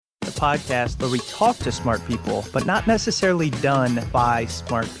podcast where we talk to smart people, but not necessarily done by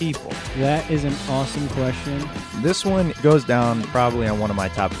smart people? That is an awesome question. This one goes down probably on one of my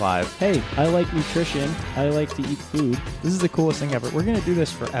top 5. Hey, I like nutrition. I like to eat food. This is the coolest thing ever. We're going to do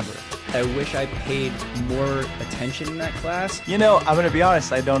this forever. I wish I paid more attention in that class. You know, I'm going to be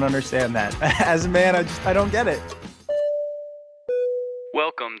honest, I don't understand that. As a man, I don't get it.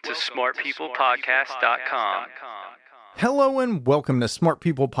 Welcome to smartpeoplepodcast.com. Hello and welcome to Smart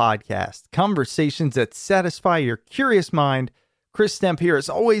People Podcast, conversations that satisfy your curious mind. Chris Stemp here as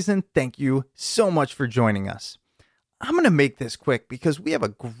always, and thank you so much for joining us. I'm going to make this quick because we have a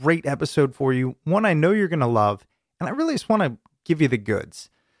great episode for you, one I know you're going to love, and I really just want to give you the goods.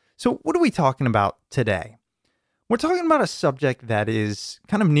 So what are we talking about today? We're talking about a subject that is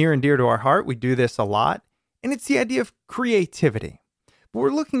kind of near and dear to our heart. We do this a lot, and it's the idea of creativity. But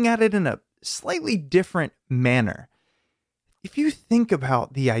we're looking at it in a slightly different manner. If you think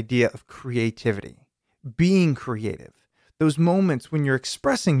about the idea of creativity, being creative, those moments when you're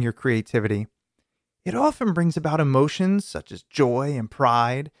expressing your creativity, it often brings about emotions such as joy and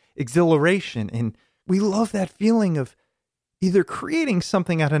pride, exhilaration, and we love that feeling of either creating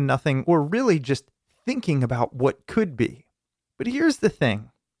something out of nothing or really just thinking about what could be. But here's the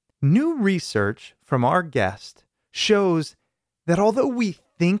thing. New research from our guest shows that although we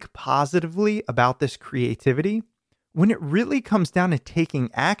think positively about this creativity, when it really comes down to taking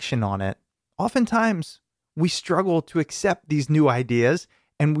action on it, oftentimes we struggle to accept these new ideas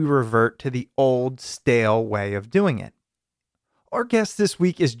and we revert to the old, stale way of doing it. Our guest this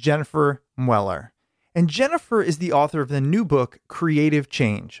week is Jennifer Mueller. And Jennifer is the author of the new book, Creative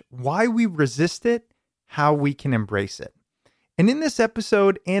Change: Why We Resist It, How We Can Embrace It. And in this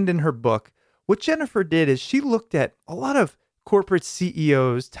episode and in her book, what Jennifer did is she looked at a lot of corporate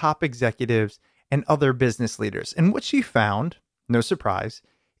CEOs, top executives, and other business leaders. And what she found, no surprise,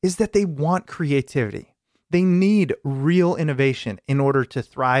 is that they want creativity. They need real innovation in order to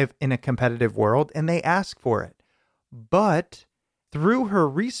thrive in a competitive world, and they ask for it. But through her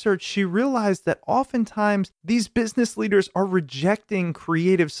research, she realized that oftentimes these business leaders are rejecting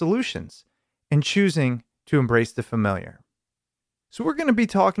creative solutions and choosing to embrace the familiar. So we're going to be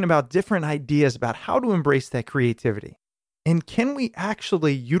talking about different ideas about how to embrace that creativity. And can we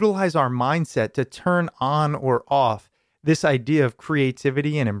actually utilize our mindset to turn on or off this idea of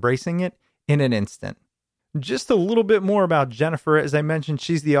creativity and embracing it in an instant? Just a little bit more about Jennifer. As I mentioned,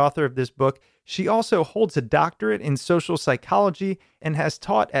 she's the author of this book. She also holds a doctorate in social psychology and has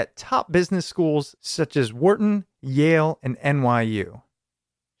taught at top business schools such as Wharton, Yale, and NYU.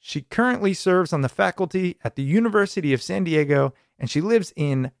 She currently serves on the faculty at the University of San Diego, and she lives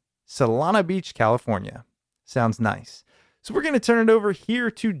in Solana Beach, California. Sounds nice. So we're going to turn it over here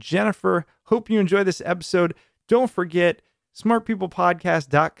to Jennifer. Hope you enjoy this episode. Don't forget,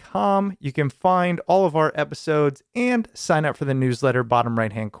 smartpeoplepodcast.com. You can find all of our episodes and sign up for the newsletter, bottom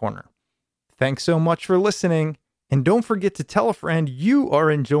right-hand corner. Thanks so much for listening. And don't forget to tell a friend you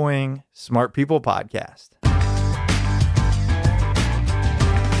are enjoying Smart People Podcast.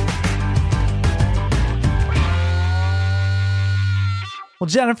 Well,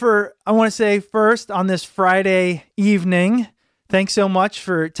 Jennifer, I want to say first on this Friday evening, thanks so much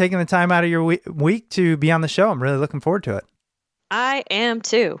for taking the time out of your week to be on the show. I'm really looking forward to it. I am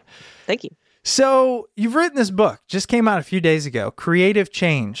too. Thank you. So you've written this book, just came out a few days ago, Creative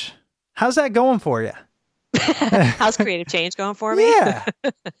Change. How's that going for you? How's creative change going for me? Yeah.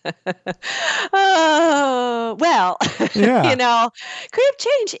 Oh, well, Yeah. Creative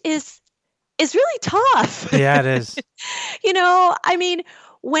change is really tough. Yeah, it is. I mean,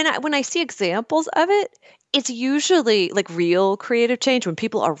 when I see examples of it, it's usually like real creative change when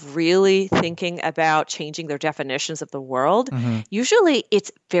people are really thinking about changing their definitions of the world. Mm-hmm. Usually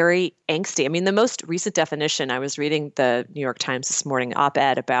it's very angsty. I mean, the most recent definition, I was reading the New York Times this morning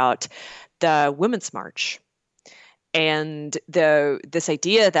op-ed about the Women's March. And this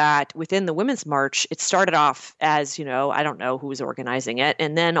idea that within the Women's March, it started off as, I don't know who was organizing it.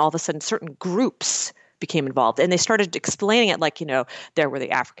 And then all of a sudden certain groups became involved. And they started explaining it like, there were the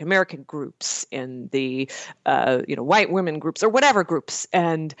African-American groups and the, white women groups or whatever groups.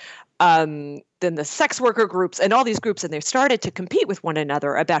 And then the sex worker groups and all these groups. And they started to compete with one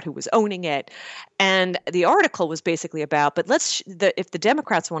another about who was owning it. And the article was basically about, but if the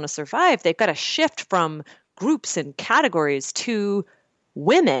Democrats want to survive, they've got to shift from groups and categories to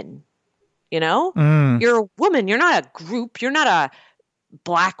women. You're a woman. You're not a group. You're not a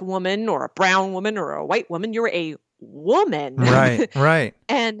black woman or a brown woman or a white woman. You're a woman. Right.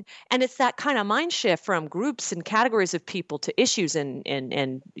 And it's that kind of mind shift from groups and categories of people to issues and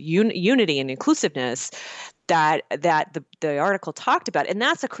unity and inclusiveness that the article talked about. And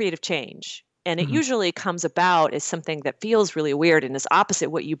that's a creative change. And it usually comes about as something that feels really weird and is opposite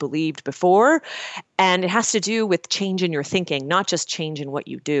what you believed before. And it has to do with change in your thinking, not just change in what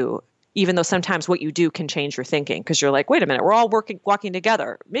you do. Even though sometimes what you do can change your thinking, because you're like, wait a minute, we're all walking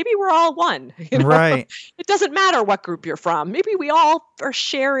together. Maybe we're all one. You know? Right. It doesn't matter what group you're from. Maybe we all are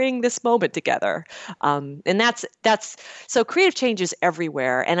sharing this moment together. And that's so creative change is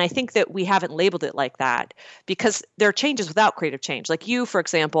everywhere. And I think that we haven't labeled it like that because there are changes without creative change. Like you, for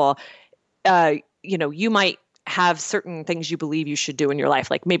example, you might have certain things you believe you should do in your life.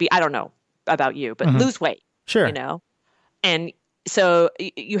 Like maybe, I don't know about you, but lose weight. Sure. And so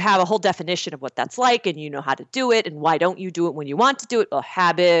you have a whole definition of what that's like and you know how to do it and why don't you do it when you want to do it? Well,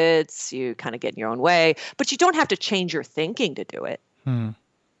 habits, you kind of get in your own way, but you don't have to change your thinking to do it.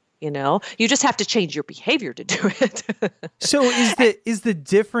 You just have to change your behavior to do it. So is the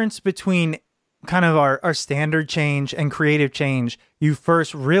difference between kind of our standard change and creative change, you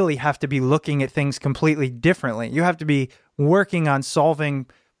first really have to be looking at things completely differently. You have to be working on solving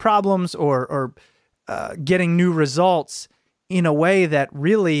problems or getting new results in a way that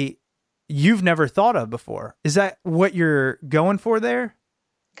really you've never thought of before. Is that what you're going for there?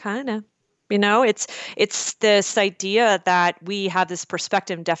 Kind of. It's this idea that we have this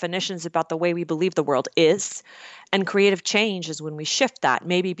perspective and definitions about the way we believe the world is. And creative change is when we shift that,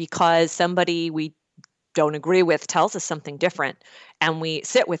 maybe because somebody we don't agree with tells us something different and we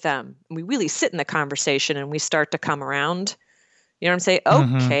sit with them. And we really sit in the conversation and we start to come around, and say,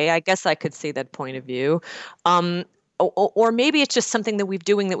 okay, I guess I could see that point of view. Or maybe it's just something that we're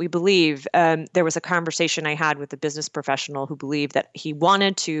doing that we believe. There was a conversation I had with a business professional who believed that he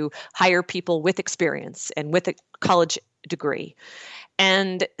wanted to hire people with experience and with a college degree.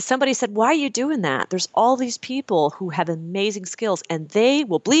 And somebody said, why are you doing that? There's all these people who have amazing skills and they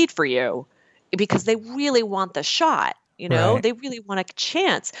will bleed for you because they really want the shot. Right. They really want a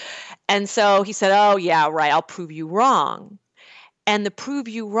chance. And so he said, oh, yeah, right, I'll prove you wrong. And the prove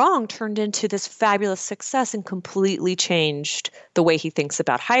you wrong turned into this fabulous success and completely changed the way he thinks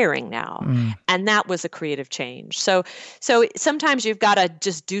about hiring now. And that was a creative change. So sometimes you've got to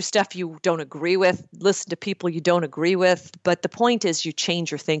just do stuff you don't agree with, listen to people you don't agree with. But the point is you change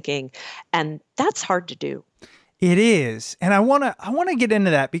your thinking. And that's hard to do. It is. And I want to get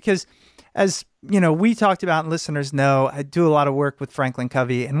into that because as we talked about and listeners know, I do a lot of work with Franklin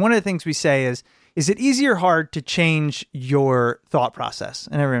Covey. And one of the things we say is it easy or hard to change your thought process?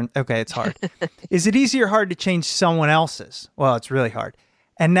 And everyone, okay, it's hard. Is it easy or hard to change someone else's? Well, it's really hard.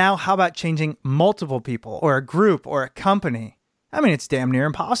 And now how about changing multiple people or a group or a company? I mean, it's damn near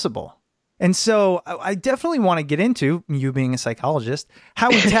impossible. And so I definitely want to get into, you being a psychologist, how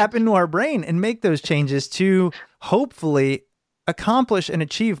we tap into our brain and make those changes to hopefully accomplish and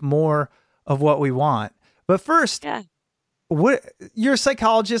achieve more of what we want. But first, you're a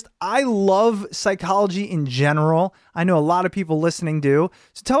psychologist. I love psychology in general. I know a lot of people listening do.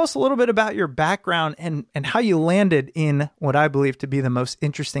 So tell us a little bit about your background and how you landed in what I believe to be the most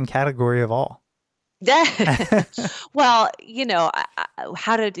interesting category of all. Well,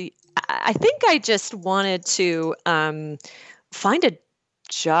 I think I just wanted to find a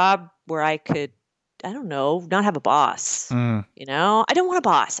job where I could, I don't know, not have a boss. I don't want a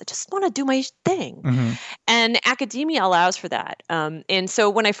boss. I just want to do my thing. And academia allows for that. And so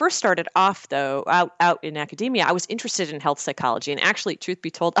when I first started off, though, out in academia, I was interested in health psychology. And actually, truth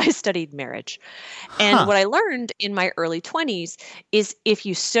be told, I studied marriage. And what I learned in my early 20s is if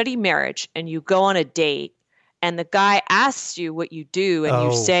you study marriage and you go on a date and the guy asks you what you do and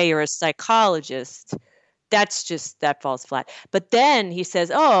you say you're a psychologist, that falls flat. But then he says,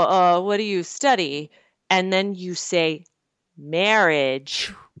 what do you study? And then you say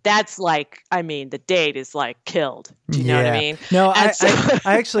marriage. That's like, the date is like killed. Do you know what I mean? No, I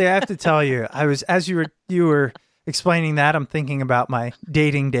actually, I have to tell you, as you were explaining that, I'm thinking about my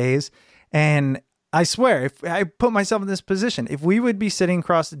dating days. And I swear, if I put myself in this position, if we would be sitting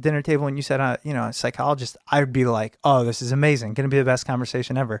across the dinner table and you said, a psychologist, I would be like, oh, this is amazing. Going to be the best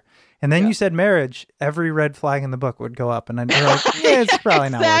conversation ever. And then you said marriage, every red flag in the book would go up. And I'd be like, yeah, it's probably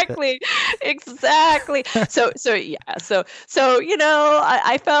not worth it. Exactly. I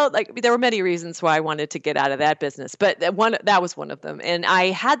felt like there were many reasons why I wanted to get out of that business, but that was one of them. And I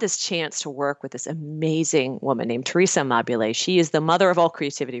had this chance to work with this amazing woman named Teresa Mabile. She is the mother of all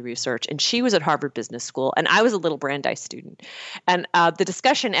creativity research, and she was at Harvard Business School, and I was a little Brandeis student. And the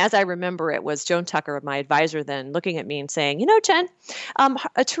discussion, as I remember it, was Joan Tucker, my advisor then, looking at me and saying, Jen,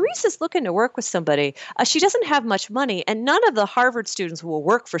 Teresa's looking to work with somebody. She doesn't have much money, and none of the Harvard students will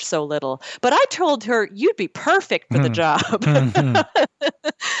work for so little. But I told her, you'd be perfect for the job.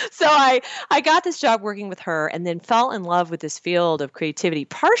 So I got this job working with her and then fell in love with this field of creativity,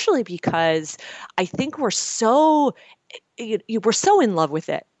 partially because I think we're so in love with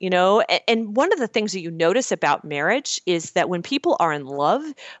it, And one of the things that you notice about marriage is that when people are in love,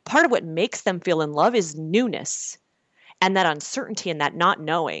 part of what makes them feel in love is newness and that uncertainty and that not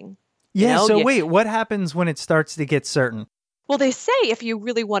knowing. Yeah. So wait, what happens when it starts to get certain? Well, they say if you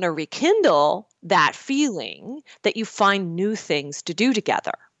really want to rekindle that feeling, that you find new things to do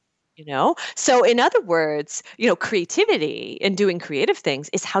together. So in other words, creativity and doing creative things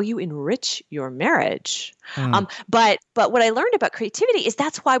is how you enrich your marriage. But what I learned about creativity is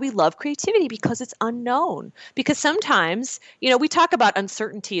that's why we love creativity, because it's unknown. Because sometimes, we talk about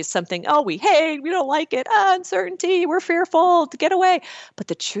uncertainty as something, we hate, we don't like it, uncertainty, we're fearful, to get away. But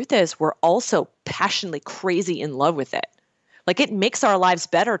the truth is we're also passionately crazy in love with it. Like it makes our lives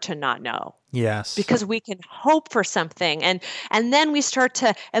better to not know. Yes. Because we can hope for something and then we start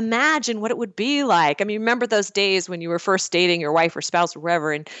to imagine what it would be like. I mean, remember those days when you were first dating your wife or spouse or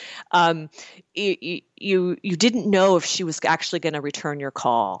whoever, and you didn't know if she was actually going to return your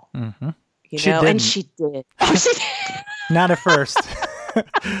call. Mm-hmm. And she did. Oh, she did. Not at first.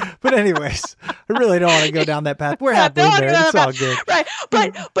 But anyways, I really don't want to go down that path. We're happily there. It's all good. Right.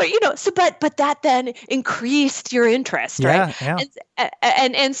 But that then increased your interest, right? Yeah.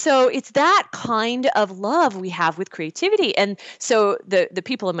 And so it's that kind of love we have with creativity. And so the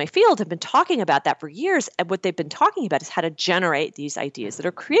people in my field have been talking about that for years. And what they've been talking about is how to generate these ideas that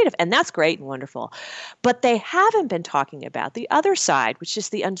are creative. And that's great and wonderful. But they haven't been talking about the other side, which is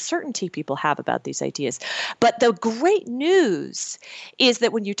the uncertainty people have about these ideas. But the great news is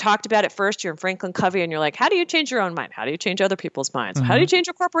that when you talked about it first, you're in Franklin Covey and you're like, how do you change your own mind? How do you change other people's minds? Mm-hmm. How do you change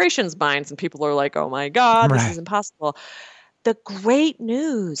your corporation's minds? And people are like, oh my God, This is impossible. The great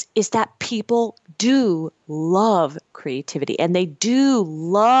news is that people do love creativity and they do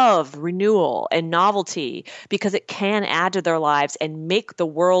love renewal and novelty because it can add to their lives and make the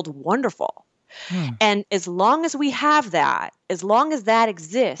world wonderful. And as long as we have that, as long as that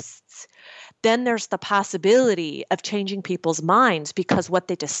exists, then there's the possibility of changing people's minds, because what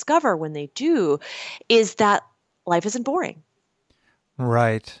they discover when they do is that life isn't boring.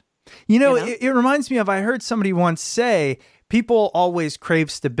 Right. It reminds me of, I heard somebody once say, people always crave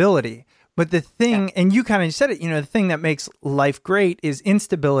stability. But the thing, and you kind of said it, the thing that makes life great is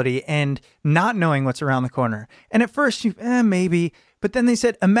instability and not knowing what's around the corner. And at first maybe, but then they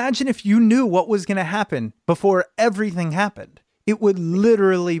said, imagine if you knew what was going to happen before everything happened. It would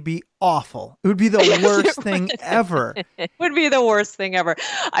literally be awful. It would be the worst thing ever. It would be the worst thing ever.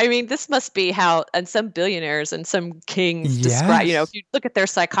 I mean, this must be how, and some billionaires and some kings describe, if you look at their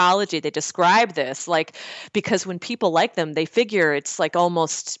psychology, they describe this, like, because when people like them, they figure it's like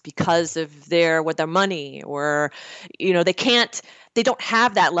almost because of their money, or, they don't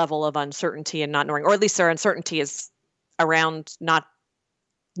have that level of uncertainty and not knowing, or at least their uncertainty is around not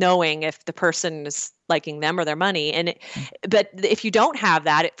knowing if the person is liking them or their money. But if you don't have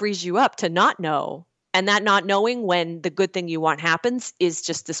that, it frees you up to not know. And that not knowing when the good thing you want happens is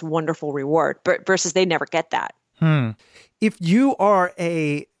just this wonderful reward, versus they never get that. If you are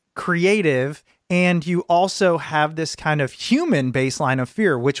a creative and you also have this kind of human baseline of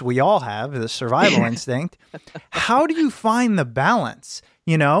fear, which we all have, the survival instinct, how do you find the balance?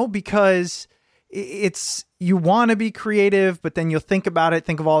 Because you want to be creative, but then you'll think about it,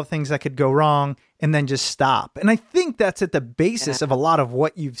 think of all the things that could go wrong, and then just stop. And I think that's at the basis of a lot of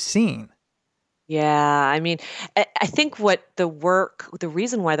what you've seen. Yeah. I mean, I think the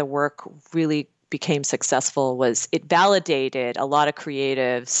reason why the work really became successful was it validated a lot of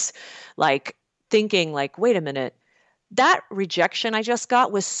creatives, like thinking like, wait a minute, that rejection I just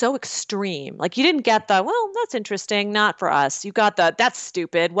got was so extreme. Like you didn't get the, well, that's interesting, not for us. You got the, that's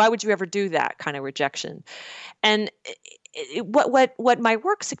stupid. Why would you ever do that kind of rejection? And what my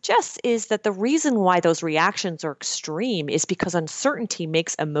work suggests is that the reason why those reactions are extreme is because uncertainty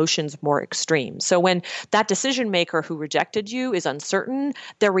makes emotions more extreme. So when that decision maker who rejected you is uncertain,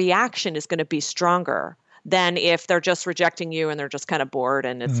 their reaction is going to be stronger than if they're just rejecting you and they're just kind of bored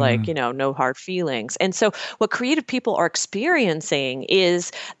and it's like, no hard feelings. And so what creative people are experiencing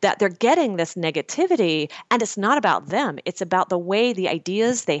is that they're getting this negativity, and it's not about them. It's about the way the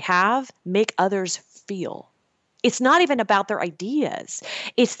ideas they have make others feel. It's not even about their ideas.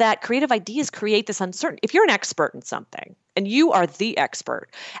 It's that creative ideas create this uncertainty. If you're an expert in something and you are the expert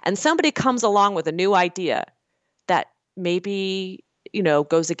and somebody comes along with a new idea that maybe,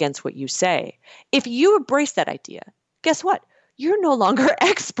 goes against what you say, if you embrace that idea, guess what? You're no longer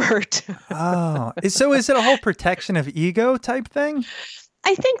expert. Oh, so is it a whole protection of ego type thing?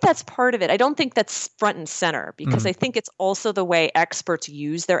 I think that's part of it. I don't think that's front and center because I think it's also the way experts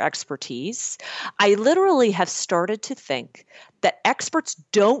use their expertise. I literally have started to think that experts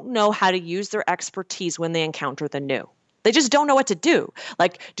don't know how to use their expertise when they encounter the new. They just don't know what to do.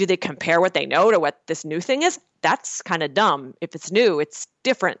 Like, do they compare what they know to what this new thing is? That's kind of dumb. If it's new, it's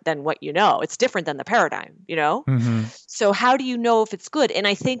different than what you know. It's different than the paradigm, So how do you know if it's good? And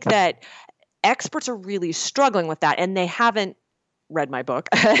I think that experts are really struggling with that, and they haven't read my book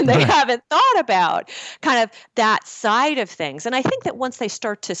and they haven't thought about kind of that side of things. And I think that once they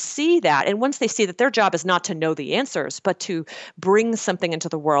start to see that, and once they see that their job is not to know the answers, but to bring something into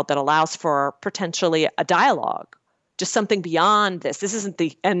the world that allows for potentially a dialogue, just something beyond this. This isn't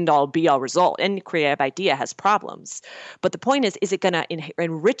the end all be all result. Any creative idea has problems. But the point is it going to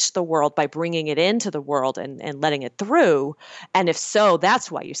enrich the world by bringing it into the world and letting it through? And if so,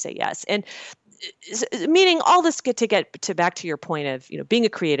 that's why you say yes. And meaning all this get to back to your point of being a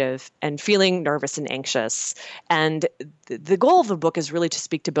creative and feeling nervous and anxious. And the goal of the book is really to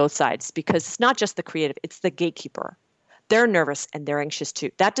speak to both sides, because it's not just the creative, it's the gatekeeper. They're nervous and they're anxious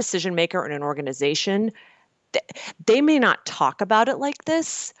too. That decision maker in an organization, they may not talk about it like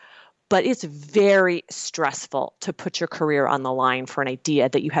this, but it's very stressful to put your career on the line for an idea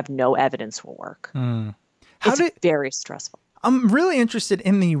that you have no evidence will work. It's very stressful. I'm really interested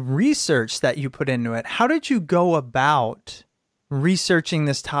in the research that you put into it. How did you go about researching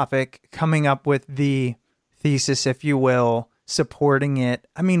this topic, coming up with the thesis, if you will, supporting it?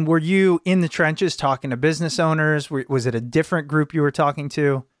 I mean, were you in the trenches talking to business owners? Was it a different group you were talking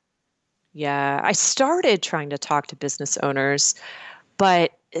to? Yeah, I started trying to talk to business owners,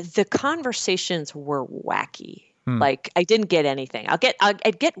 but the conversations were wacky. Like, I didn't get anything.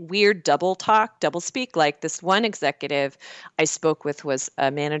 I'd get weird double speak. Like, this one executive I spoke with was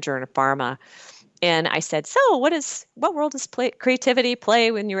a manager in a pharma. And I said, so what role does creativity play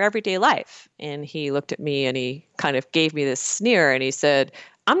in your everyday life? And he looked at me and he kind of gave me this sneer and he said,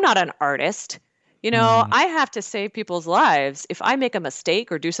 I'm not an artist. I have to save people's lives. If I make a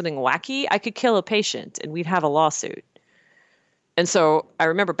mistake or do something wacky, I could kill a patient and we'd have a lawsuit. And so I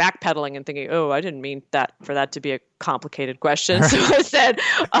remember backpedaling and thinking, oh, I didn't mean for that to be a complicated question. So I said,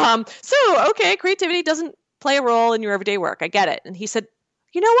 okay, creativity doesn't play a role in your everyday work. I get it. And he said,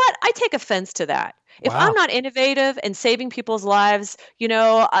 you know what? I take offense to that. If I'm not innovative and saving people's lives,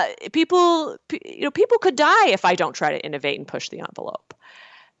 people could die if I don't try to innovate and push the envelope.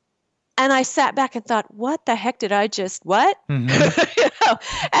 And I sat back and thought, what the heck did I just, what? And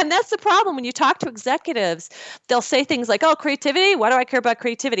that's the problem. When you talk to executives, they'll say things like, oh, creativity? Why do I care about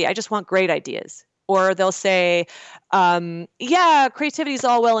creativity? I just want great ideas. Or they'll say, creativity is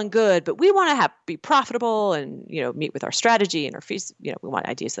all well and good, but we want to be profitable and, meet with our strategy and our fees. We want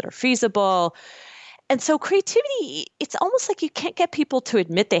ideas that are feasible. And so creativity, it's almost like you can't get people to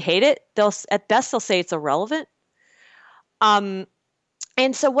admit they hate it. At best, they'll say it's irrelevant.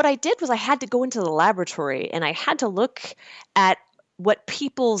 And so what I did was I had to go into the laboratory and I had to look at what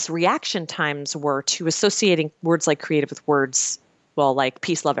people's reaction times were to associating words like creative with words, like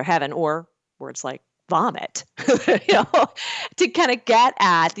peace, love, or heaven, or words like vomit, to kind of get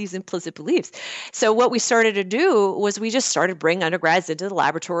at these implicit beliefs. So what we started to do was we just started bringing undergrads into the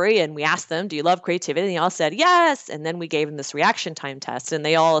laboratory and we asked them, do you love creativity? And they all said, yes. And then we gave them this reaction time test and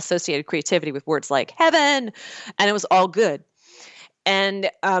they all associated creativity with words like heaven, and it was all good. And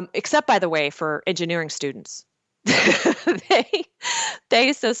except, by the way, for engineering students, they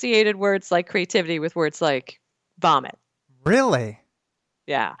associated words like creativity with words like vomit. Really?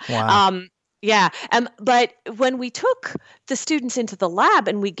 Yeah. Wow. But when we took the students into the lab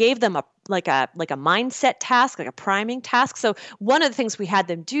and we gave them a mindset task, like a priming task. So one of the things we had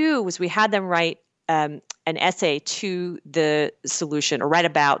them do was we had them write an essay to the solution, or write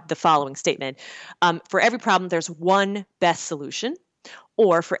about the following statement. For every problem, there's one best solution.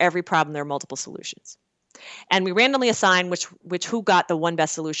 Or for every problem, there are multiple solutions. And we randomly assign who got the one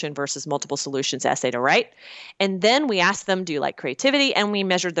best solution versus multiple solutions essay to write. And then we asked them, do you like creativity? And we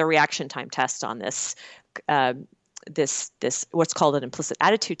measured their reaction time test on this this what's called an implicit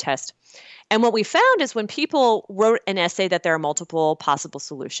attitude test. And what we found is when people wrote an essay that there are multiple possible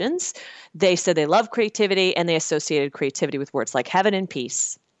solutions, they said they love creativity and they associated creativity with words like heaven and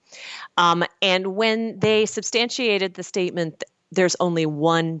peace. And when they substantiated the statement, there's only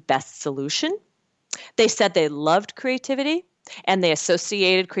one best solution, they said they loved creativity and they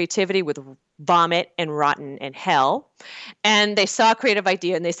associated creativity with vomit and rotten and hell. And they saw a creative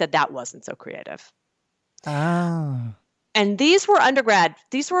idea and they said that wasn't so creative. Oh. And these were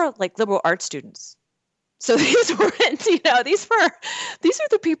like liberal arts students. So these weren't, these are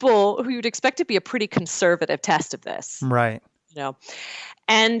the people who you'd expect to be a pretty conservative test of this. Right.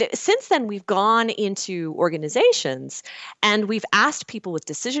 And since then, we've gone into organizations and we've asked people with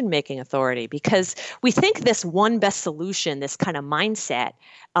decision-making authority, because we think this one best solution, this kind of mindset,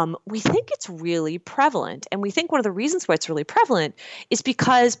 we think it's really prevalent. And we think one of the reasons why it's really prevalent is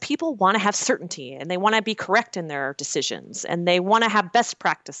because people want to have certainty and they want to be correct in their decisions and they want to have best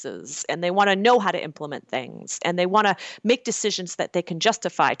practices and they want to know how to implement things and they want to make decisions that they can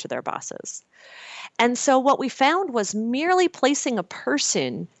justify to their bosses. And so what we found was merely placing a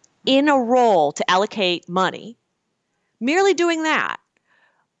person in a role to allocate money, merely doing that,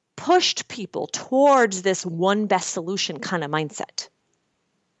 pushed people towards this one best solution kind of mindset.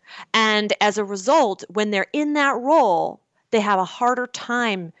 And as a result, when they're in that role, they have a harder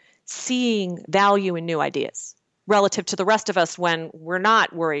time seeing value in new ideas relative to the rest of us when we're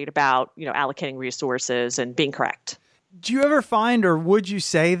not worried about, allocating resources and being correct. Do you ever find, or would you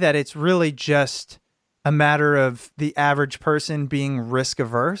say that it's really just a matter of the average person being risk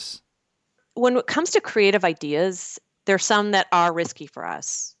averse? When it comes to creative ideas, there's some that are risky for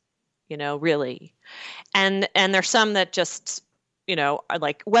us, really. And there's some that just, are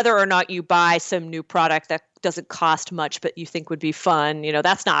like whether or not you buy some new product that doesn't cost much, but you think would be fun,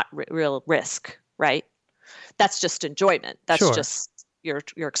 that's not real risk, right? That's just enjoyment. That's Sure. just, you're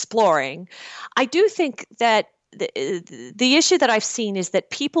exploring. I do think that the issue that I've seen is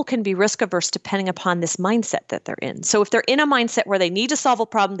that people can be risk averse depending upon this mindset that they're in. So if they're in a mindset where they need to solve a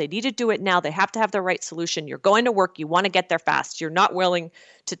problem, they need to do it now, they have to have the right solution, you're going to work, you want to get there fast, you're not willing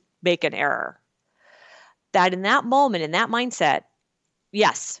to make an error. That in that moment, in that mindset,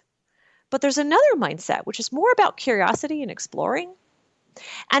 yes. But there's another mindset, which is more about curiosity and exploring.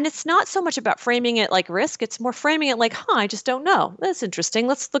 And it's not so much about framing it like risk, it's more framing it like, I just don't know. That's interesting.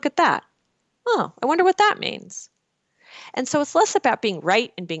 Let's look at that. Oh, I wonder what that means. And so it's less about being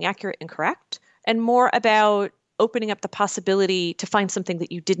right and being accurate and correct, and more about opening up the possibility to find something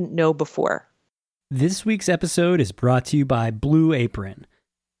that you didn't know before. This week's episode is brought to you by Blue Apron.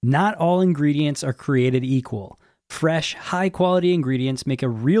 Not all ingredients are created equal. Fresh, high-quality ingredients make a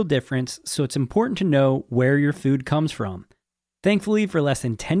real difference, so it's important to know where your food comes from. Thankfully, for less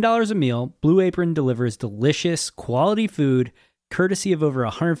than $10 a meal, Blue Apron delivers delicious, quality food courtesy of over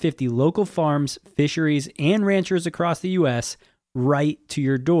 150 local farms, fisheries, and ranchers across the U.S. right to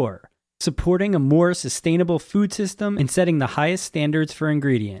your door, supporting a more sustainable food system and setting the highest standards for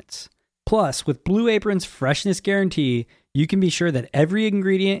ingredients. Plus, with Blue Apron's freshness guarantee, you can be sure that every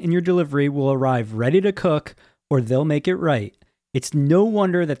ingredient in your delivery will arrive ready to cook, or they'll make it right. It's no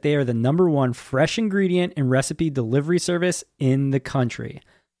wonder that they are the #1 fresh ingredient and recipe delivery service in the country.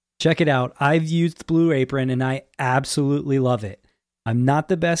 Check it out. I've used Blue Apron and I absolutely love it. I'm not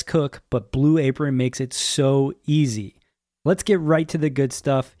the best cook, but Blue Apron makes it so easy. Let's get right to the good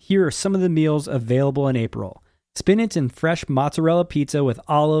stuff. Here are some of the meals available in April. Spinach and fresh mozzarella pizza with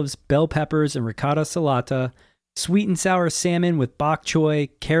olives, bell peppers, and ricotta salata. Sweet and sour salmon with bok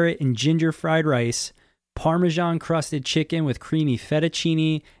choy, carrot and ginger fried rice. Parmesan crusted chicken with creamy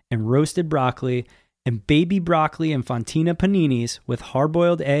fettuccine and roasted broccoli. And baby broccoli and fontina paninis with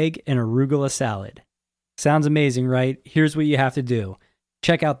hard-boiled egg and arugula salad. Sounds amazing, right? Here's what you have to do.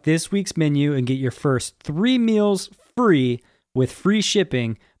 Check out this week's menu and get your first 3 meals free with free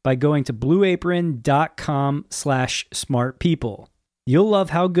shipping by going to blueapron.com/smartpeople. You'll love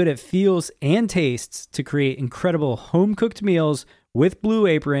how good it feels and tastes to create incredible home-cooked meals with Blue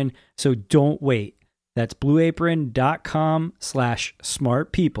Apron, so don't wait. That's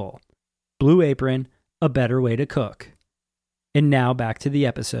blueapron.com/smartpeople. Blue Apron, a better way to cook. And now back to the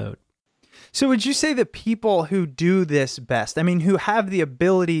episode. So would you say that people who do this best, who have the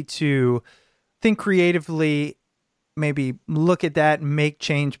ability to think creatively, maybe look at that and make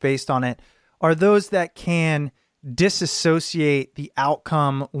change based on it, are those that can disassociate the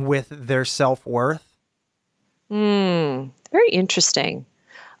outcome with their self-worth? Very interesting.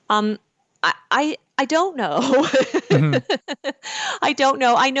 I don't know. I don't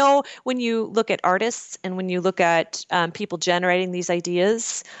know. I know when you look at artists and when you look at people generating these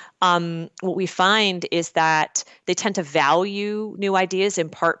ideas, what we find is that they tend to value new ideas in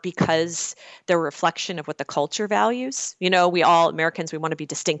part because they're a reflection of what the culture values. We all Americans, we want to be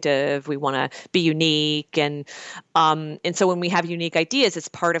distinctive, we want to be unique, and so when we have unique ideas, it's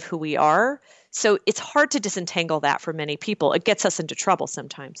part of who we are. So it's hard to disentangle that for many people. It gets us into trouble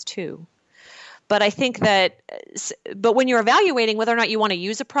sometimes too. But I think but when you're evaluating whether or not you want to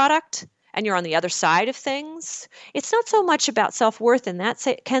use a product and you're on the other side of things, it's not so much about self-worth in that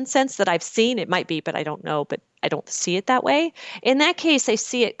sense that I've seen. It might be, but I don't know, but I don't see it that way. In that case, I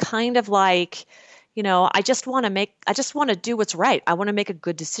see it kind of like, I just want to do what's right. I want to make a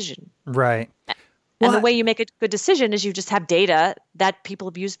good decision. Right. And the way you make a good decision is you just have data that people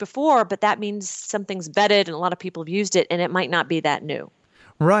have used before, but that means something's vetted and a lot of people have used it, and it might not be that new.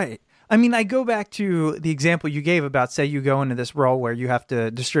 Right. I mean, I go back to the example you gave about, say, you go into this role where you have to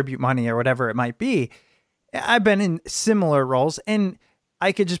distribute money or whatever it might be. I've been in similar roles, and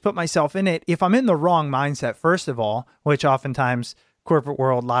I could just put myself in it. If I'm in the wrong mindset, first of all, which oftentimes corporate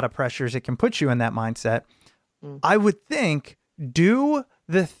world, a lot of pressures, it can put you in that mindset. I would think, do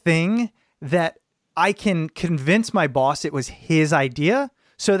the thing that I can convince my boss it was his idea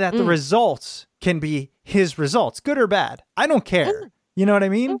so that the results can be his results, good or bad. I don't care. You know what I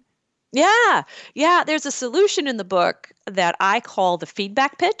mean? Yeah. Yeah. There's a solution in the book that I call the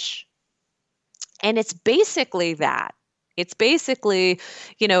feedback pitch. And it's basically that. It's basically,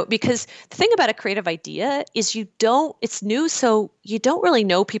 because the thing about a creative idea is it's new, so you don't really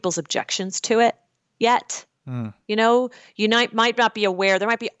know people's objections to it yet. You might not be aware. There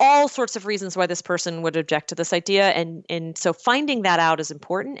might be all sorts of reasons why this person would object to this idea. And so finding that out is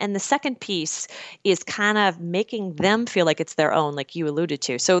important. And the second piece is kind of making them feel like it's their own, like you alluded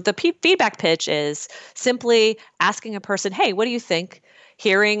to. So the feedback pitch is simply asking a person, hey, what do you think?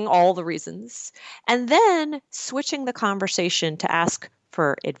 Hearing all the reasons, and then switching the conversation to ask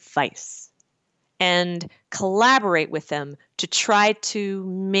for advice and collaborate with them to try to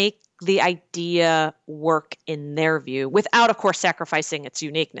make the idea work in their view without, of course, sacrificing its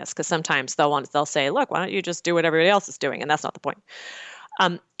uniqueness. Because sometimes they'll say, look, why don't you just do what everybody else is doing? And that's not the point.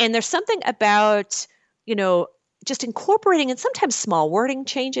 And there's something about, just incorporating, and sometimes small wording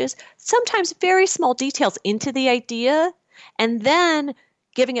changes, sometimes very small details into the idea, and then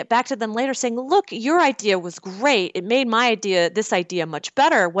giving it back to them later saying, look, your idea was great. It made this idea much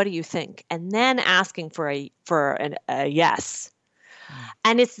better. What do you think? And then asking for a yes.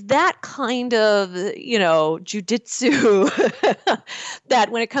 And it's that kind of, jujitsu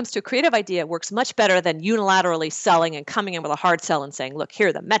that when it comes to a creative idea, it works much better than unilaterally selling and coming in with a hard sell and saying, look, here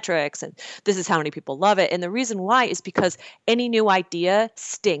are the metrics and this is how many people love it. And the reason why is because any new idea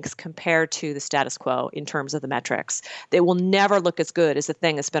stinks compared to the status quo in terms of the metrics. They will never look as good as the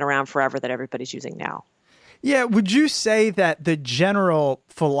thing that's been around forever that everybody's using now. Yeah. Would you say that the general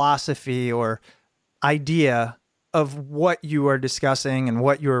philosophy or idea of what you are discussing and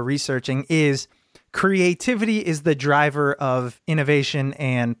what you are researching is creativity is the driver of innovation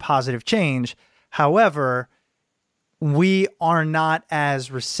and positive change? However, we are not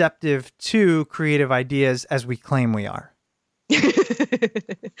as receptive to creative ideas as we claim we are.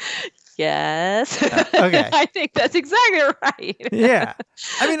 Yes. Okay. I think that's exactly right. Yeah.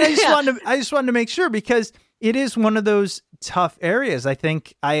 I mean, I just wanted to make sure, because it is one of those tough areas. I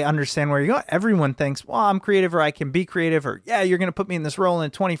think I understand where you go. Everyone thinks, well, I'm creative, or I can be creative, or yeah, you're going to put me in this role in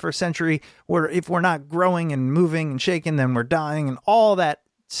the 21st century where if we're not growing and moving and shaking, then we're dying, and all that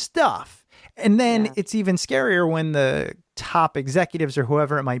stuff. And then it's even scarier when the top executives or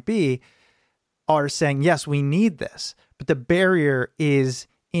whoever it might be are saying, yes, we need this. But the barrier is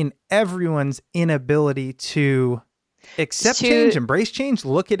in everyone's inability to accept change, embrace change,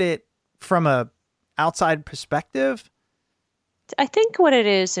 look at it from a outside perspective. I think what it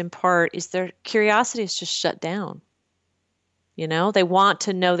is in part is their curiosity is just shut down. They want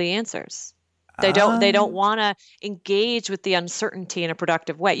to know the answers. They don't want to engage with the uncertainty in a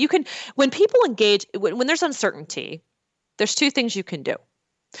productive way. When people engage, when there's uncertainty, there's two things you can do.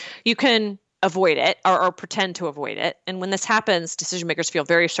 You can avoid it or pretend to avoid it. And when this happens, decision makers feel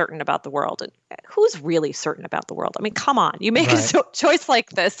very certain about the world. And who's really certain about the world? I mean, come on, you make a choice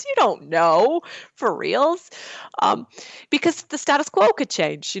like this, you don't know for reals. Because the status quo could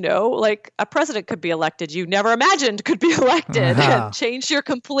change, like a president could be elected you never imagined could be elected and change your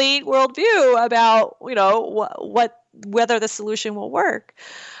complete worldview about, whether the solution will work.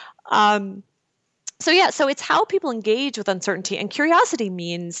 So it's how people engage with uncertainty. And curiosity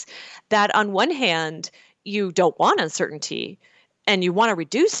means that on one hand, you don't want uncertainty. and you want to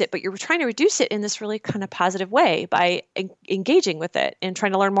reduce it, but you're trying to reduce it in this really kind of positive way by engaging with it and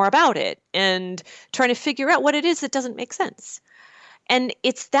trying to learn more about it and trying to figure out what it is that doesn't make sense. And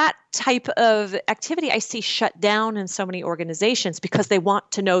it's that type of activity I see shut down in so many organizations because they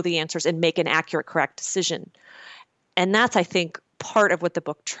want to know the answers and make an accurate, correct decision. And that's, I think, part of what the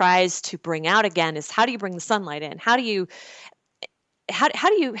book tries to bring out again is how do you bring the sunlight in? How do you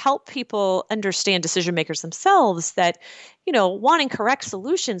help people understand, decision makers themselves, that, wanting correct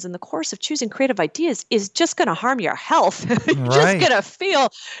solutions in the course of choosing creative ideas is just going to harm your health. You're just going to feel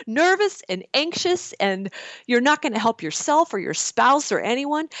nervous and anxious, and you're not going to help yourself or your spouse or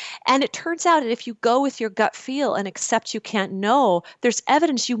anyone. And it turns out that if you go with your gut feel and accept you can't know, there's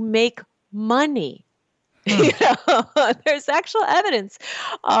evidence you make money. There's actual evidence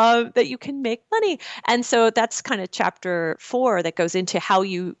that you can make money. And so that's kind of chapter 4 that goes into how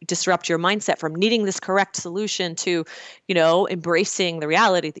you disrupt your mindset from needing this correct solution to, embracing the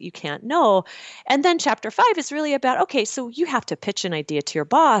reality that you can't know. And then chapter 5 is really about, okay, so you have to pitch an idea to your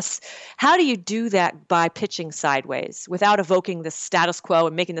boss. How do you do that by pitching sideways without evoking the status quo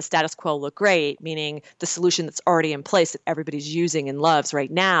and making the status quo look great, meaning the solution that's already in place that everybody's using and loves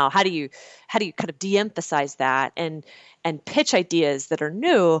right now? How do you kind of de-emphasize that and pitch ideas that are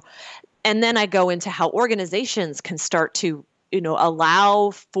new? And then I go into how organizations can start to,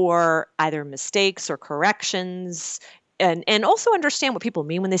 allow for either mistakes or corrections, and also understand what people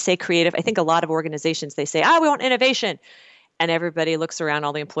mean when they say creative. I think a lot of organizations, they say, we want innovation. And everybody looks around,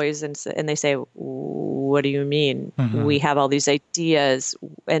 all the employees, and they say, what do you mean? Mm-hmm. We have all these ideas.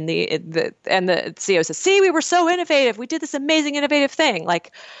 And the CEO says, see, we were so innovative. We did this amazing innovative thing.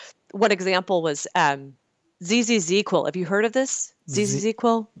 Like, one example was ZZZ-Quil. Have you heard of this?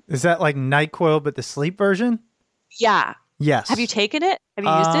 ZZZ-Quil? Is that like NyQuil, but the sleep version? Yeah. Yes. Have you taken it? Have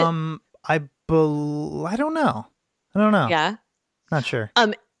you used it? I don't know. Yeah. Not sure.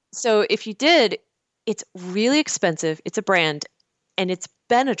 So if you did, it's really expensive. It's a brand, and it's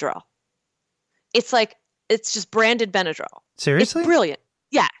Benadryl. It's just branded Benadryl. Seriously? It's brilliant.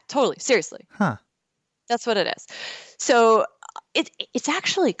 Yeah, totally. Seriously. Huh. That's what it is. So it's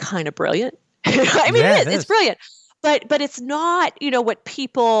actually kind of brilliant. I mean, it is. It's brilliant. But it's not, what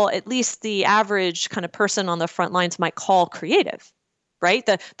people, at least the average kind of person on the front lines, might call creative, right?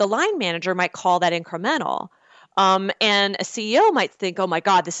 The line manager might call that incremental. And a CEO might think, oh my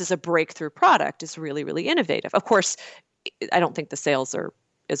God, this is a breakthrough product. It's really, really innovative. Of course, I don't think the sales are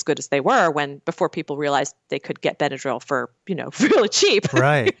as good as they were before people realized they could get Benadryl for, really cheap.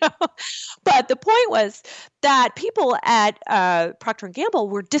 Right. But the point was that people at Procter & Gamble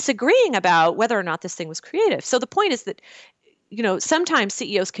were disagreeing about whether or not this thing was creative. So the point is that, sometimes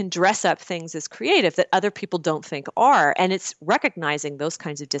CEOs can dress up things as creative that other people don't think are. And it's recognizing those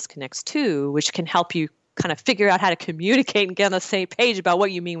kinds of disconnects too, which can help you kind of figure out how to communicate and get on the same page about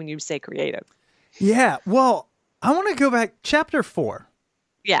what you mean when you say creative. Yeah. Well, I want to go back. Chapter 4.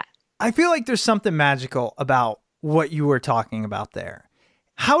 Yeah. I feel like there's something magical about what you were talking about there.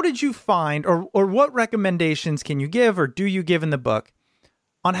 How did you find, or what recommendations can you give, or do you give in the book,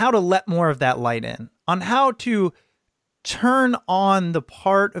 on how to let more of that light in, on how to turn on the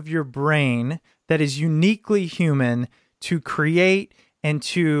part of your brain that is uniquely human to create and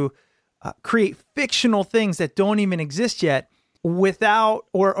to create fictional things that don't even exist yet without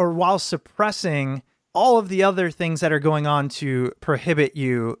or while suppressing all of the other things that are going on to prohibit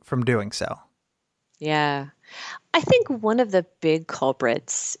you from doing so? Yeah. I think one of the big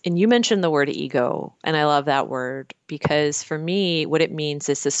culprits, and you mentioned the word ego, and I love that word because for me, what it means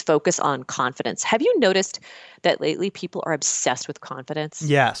is this focus on confidence. Have you noticed that lately people are obsessed with confidence?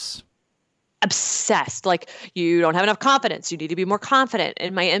 Yes. Obsessed. Like, you don't have enough confidence. You need to be more confident.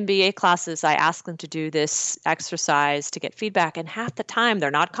 In my MBA classes, I ask them to do this exercise to get feedback, and half the time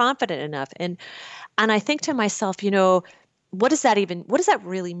they're not confident enough. And I think to myself, what does that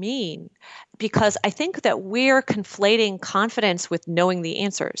really mean? Because I think that we're conflating confidence with knowing the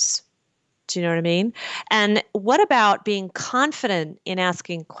answers. Do you know what I mean? And what about being confident in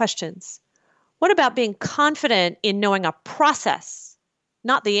asking questions? What about being confident in knowing a process?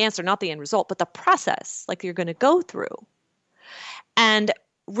 Not the answer, not the end result, but the process, like you're going to go through. And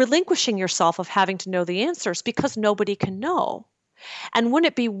relinquishing yourself of having to know the answers because nobody can know. And wouldn't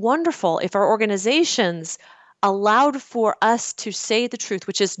it be wonderful if our organizations allowed for us to say the truth,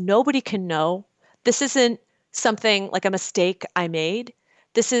 which is nobody can know. This isn't something like a mistake I made.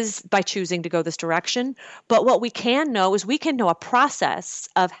 This is by choosing to go this direction. But what we can know is we can know a process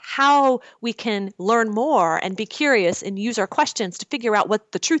of how we can learn more and be curious and use our questions to figure out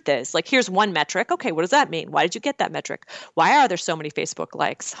what the truth is. Like, here's one metric. Okay, what does that mean? Why did you get that metric? Why are there so many Facebook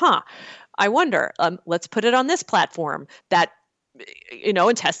likes? I wonder. Let's put it on this platform that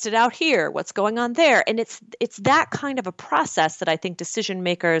and test it out here. What's going on there? And it's that kind of a process that I think decision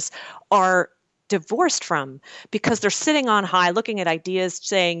makers are divorced from, because they're sitting on high, looking at ideas,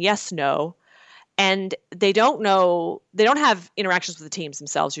 saying yes, no. And they don't have interactions with the teams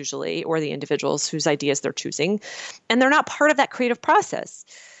themselves usually, or the individuals whose ideas they're choosing. And they're not part of that creative process.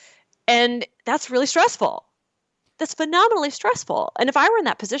 And that's really stressful. That's phenomenally stressful. And if I were in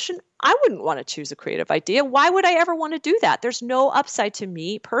that position, I wouldn't want to choose a creative idea. Why would I ever want to do that? There's no upside to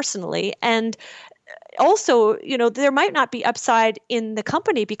me personally. And also, there might not be upside in the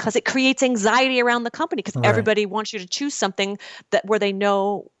company because it creates anxiety around the company, because everybody wants you to choose something where they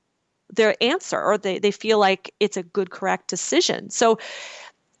know their answer, or they feel like it's a good, correct decision. So,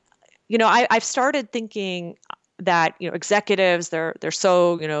 I've started thinking that executives, they're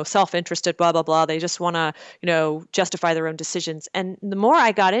so self-interested, blah blah blah. They just want to justify their own decisions. And the more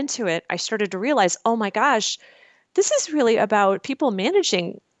I got into it, I started to realize, oh my gosh, this is really about people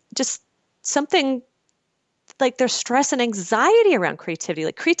managing just something like their stress and anxiety around creativity.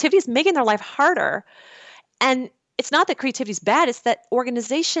 Like, creativity is making their life harder, and it's not that creativity is bad. It's that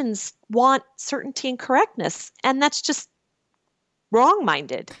organizations want certainty and correctness, and that's just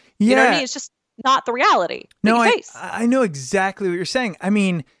wrong-minded. Yeah. You know what I mean? It's just not the reality that you face. I know exactly what you're saying. I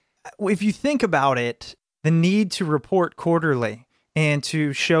mean, if you think about it, the need to report quarterly and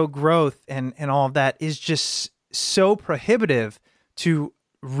to show growth and all of that is just so prohibitive to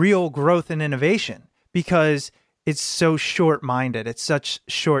real growth and innovation, because it's so short-minded. It's such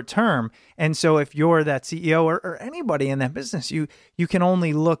short term. And so if you're that CEO or anybody in that business, you can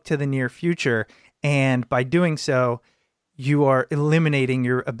only look to the near future. And by doing so, you are eliminating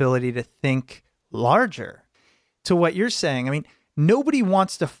your ability to think larger. To what you're saying, I mean, nobody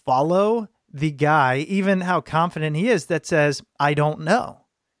wants to follow the guy, even how confident he is, that says, I don't know.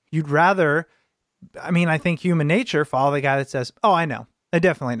 You'd rather, I think human nature, follow the guy that says, oh, I know. I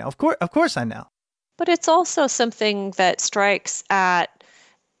definitely know. Of course I know. But it's also something that strikes at,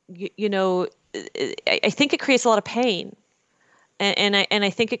 I think it creates a lot of pain. And I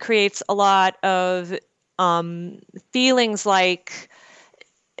think it creates a lot of feelings like,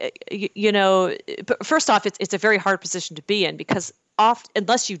 first off, it's a very hard position to be in, because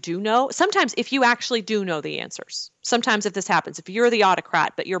unless you do know, sometimes if you actually do know the answers, sometimes if this happens, if you're the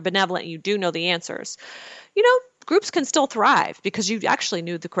autocrat, but you're benevolent and you do know the answers, groups can still thrive because you actually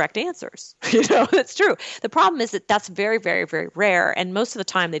knew the correct answers. That's true. The problem is that that's very, very, very rare. And most of the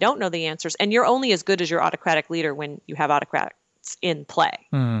time they don't know the answers. And you're only as good as your autocratic leader when you have autocrats in play,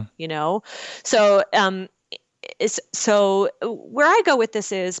 So where I go with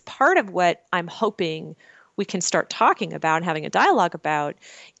this is, part of what I'm hoping we can start talking about and having a dialogue about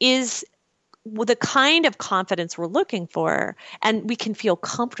is the kind of confidence we're looking for, and we can feel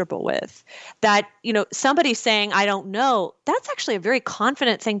comfortable with that. Somebody saying, I don't know, that's actually a very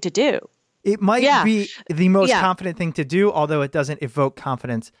confident thing to do. It might be the most confident thing to do, although it doesn't evoke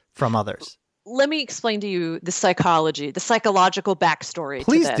confidence from others. Let me explain to you the psychological backstory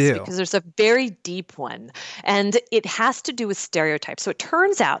Please to this, do. because there's a very deep one, and it has to do with stereotypes. So it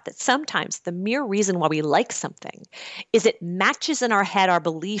turns out that sometimes the mere reason why we like something is it matches in our head our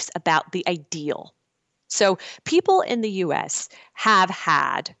beliefs about the ideal. So people in the U.S. have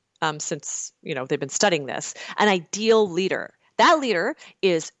had, since they've been studying this, an ideal leader. That leader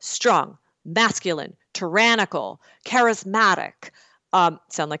is strong, masculine, tyrannical, charismatic.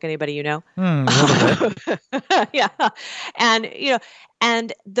 Sound like anybody you know? A little bit. Yeah.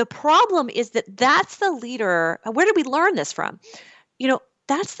 And the problem is that that's the leader. Where did we learn this from?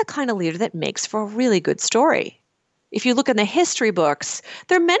 That's the kind of leader that makes for a really good story. If you look in the history books,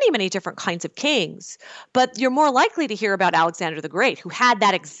 there are many, many different kinds of kings, but you're more likely to hear about Alexander the Great, who had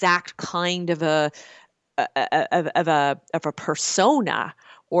that exact kind of a persona,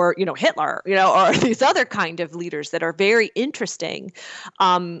 or Hitler, or these other kind of leaders that are very interesting.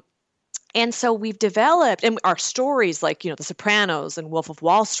 And so we've developed, and our stories like, The Sopranos and Wolf of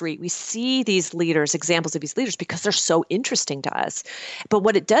Wall Street, we see these leaders, examples of these leaders, because they're so interesting to us. But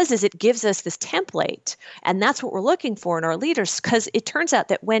what it does is it gives us this template, and that's what we're looking for in our leaders, because it turns out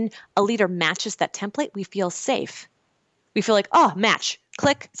that when a leader matches that template, we feel safe. We feel like, oh, match,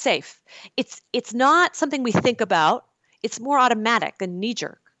 click, safe. It's not something we think about. It's more automatic than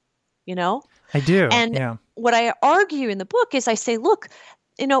knee-jerk, I do. And what I argue in the book is I say, look,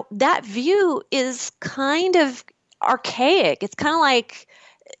 that view is kind of archaic. It's kind of like,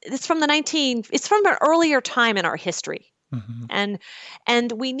 it's from an earlier time in our history. Mm-hmm.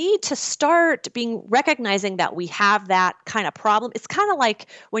 And we need to start recognizing that we have that kind of problem. It's kind of like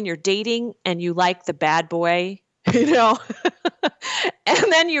when you're dating and you like the bad boy, and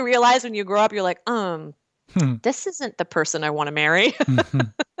then you realize when you grow up, you're like, this isn't the person I want to marry.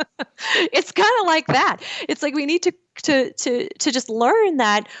 Mhm. It's kind of like that. It's like we need to just learn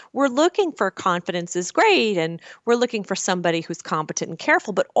that we're looking for confidence is great, and we're looking for somebody who's competent and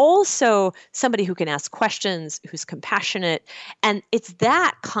careful, but also somebody who can ask questions, who's compassionate. And it's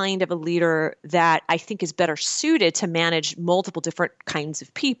that kind of a leader that I think is better suited to manage multiple different kinds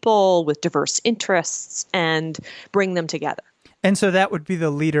of people with diverse interests and bring them together. And so that would be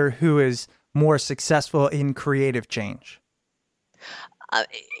the leader who is more successful in creative change.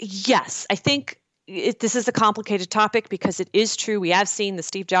 Yes, I think this is a complicated topic because it is true. We have seen the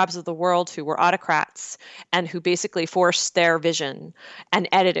Steve Jobs of the world who were autocrats and who basically forced their vision and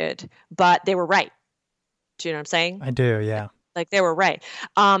edited, but they were right. Do you know what I'm saying? I do, yeah. Like they were right.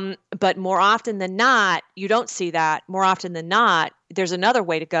 But more often than not, you don't see that. More often than not, there's another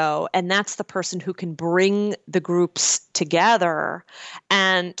way to go. And that's the person who can bring the groups together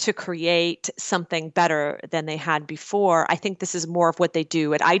and to create something better than they had before. I think this is more of what they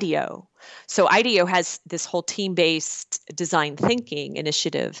do at IDEO. So IDEO has this whole team-based design thinking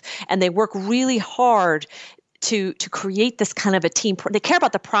initiative, and they work really hard to create this kind of a team. They care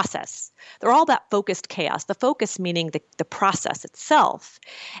about the process. They're all about focused chaos, the focus meaning the process itself.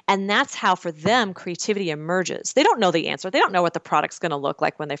 And that's how, for them, creativity emerges. They don't know the answer. They don't know what the product's going to look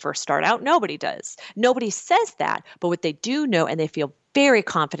like when they first start out. Nobody does. Nobody says that. But what they do know, and they feel very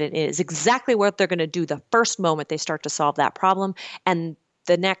confident in, is exactly what they're going to do the first moment they start to solve that problem, and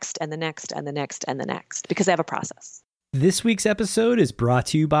the next, and the next, and the next, and the next, because they have a process. This week's episode is brought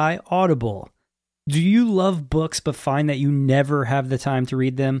to you by Audible. Do you love books but find that you never have the time to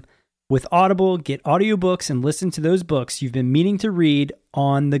read them? With Audible, get audiobooks and listen to those books you've been meaning to read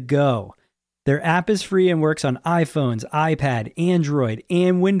on the go. Their app is free and works on iPhones, iPad, Android,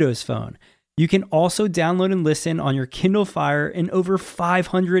 and Windows Phone. You can also download and listen on your Kindle Fire and over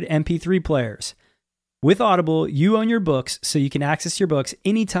 500 MP3 players. With Audible, you own your books, so you can access your books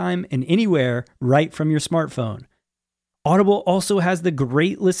anytime and anywhere right from your smartphone. Audible also has the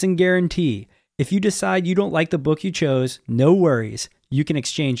Great Listen Guarantee. If you decide you don't like the book you chose, no worries. You can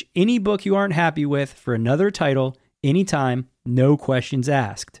exchange any book you aren't happy with for another title anytime, no questions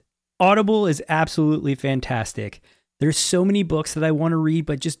asked. Audible is absolutely fantastic. There's so many books that I want to read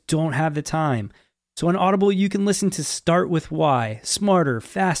but just don't have the time. So on Audible, you can listen to Start With Why, Smarter,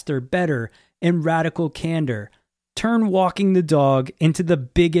 Faster, Better, and Radical Candor. Turn walking the dog into the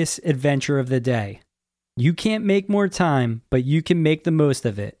biggest adventure of the day. You can't make more time, but you can make the most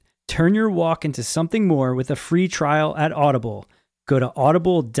of it. Turn your walk into something more with a free trial at Audible. Go to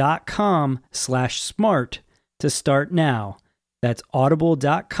audible.com/smart to start now. That's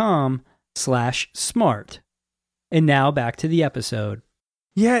audible.com/smart. And now back to the episode.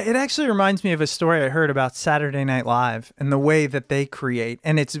 Yeah, it actually reminds me of a story I heard about Saturday Night Live and the way that they create.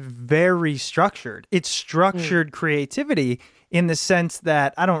 And it's very structured. It's structured creativity in the sense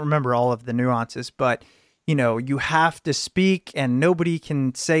that, I don't remember all of the nuances, but you know, you have to speak and nobody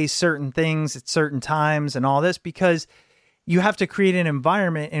can say certain things at certain times and all this, because you have to create an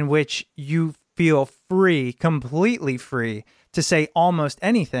environment in which you feel free, completely free to say almost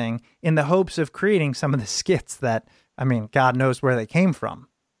anything in the hopes of creating some of the skits that, I mean, God knows where they came from.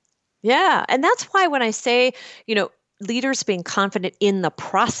 Yeah. And that's why when I say, leaders being confident in the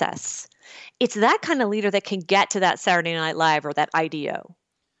process, it's that kind of leader that can get to that Saturday Night Live or that IDEO.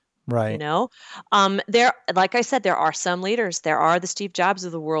 Right. There, like I said, there are some leaders. There are the Steve Jobs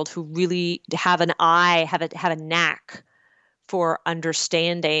of the world who really have an eye, have a knack for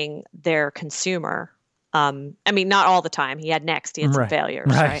understanding their consumer. Not all the time. He had some failures,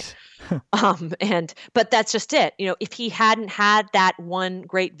 right? But that's just it. If he hadn't had that one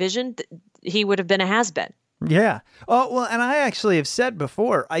great vision, he would have been a has-been. Yeah. Oh, well, and I actually have said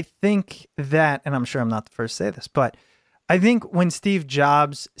before, I think that, and I'm sure I'm not the first to say this, but I think when Steve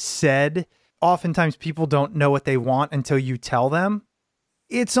Jobs said, oftentimes people don't know what they want until you tell them,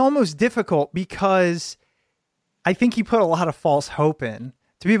 it's almost difficult because I think he put a lot of false hope in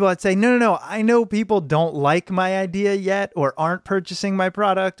to people that say, no, I know people don't like my idea yet or aren't purchasing my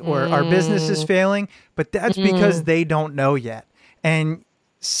product or our business is failing, but that's because they don't know yet. And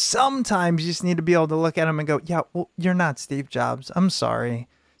sometimes you just need to be able to look at them and go, yeah, well, you're not Steve Jobs. I'm sorry.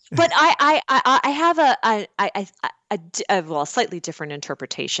 But I have a slightly different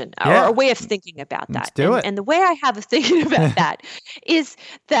interpretation or a way of thinking about that. Let's do it. And the way I have of thinking about that is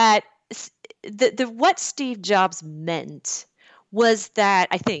that what Steve Jobs meant was that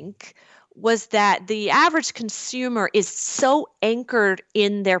the average consumer is so anchored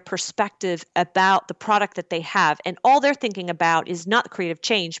in their perspective about the product that they have, and all they're thinking about is not creative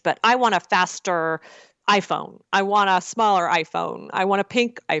change, but I want a faster iPhone. I want a smaller iPhone. I want a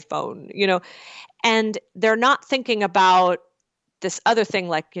pink iPhone, and they're not thinking about this other thing,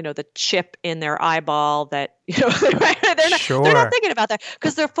 like, the chip in their eyeball that, they're not thinking about that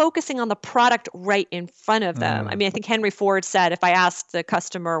because they're focusing on the product right in front of them. I mean, I think Henry Ford said, if I asked the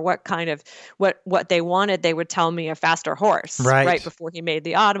customer what they wanted, they would tell me a faster horse right before he made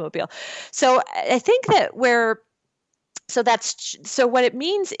the automobile. So I think that so what it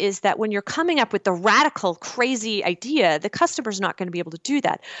means is that when you're coming up with the radical, crazy idea, the customer's not going to be able to do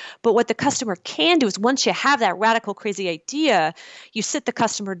that. But what the customer can do is once you have that radical, crazy idea, you sit the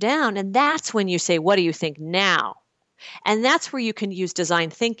customer down, and that's when you say, what do you think now? And that's where you can use design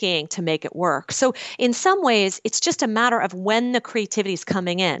thinking to make it work. So in some ways, it's just a matter of when the creativity is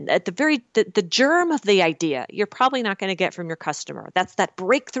coming in. At the germ of the idea, you're probably not going to get from your customer. That's that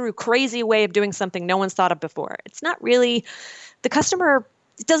breakthrough, crazy way of doing something no one's thought of before. It's not really, the customer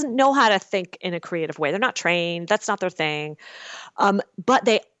doesn't know how to think in a creative way. They're not trained. That's not their thing. But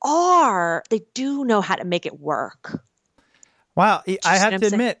they do know how to make it work. Wow. I have to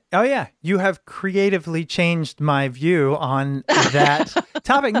admit, you have creatively changed my view on that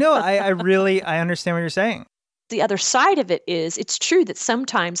topic. No, I understand what you're saying. The other side of it is, it's true that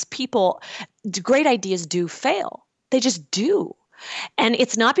sometimes great ideas do fail. They just do. And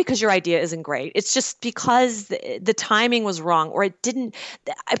it's not because your idea isn't great. It's just because the timing was wrong, or it didn't.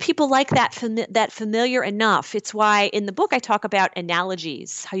 People like that familiar enough. It's why in the book I talk about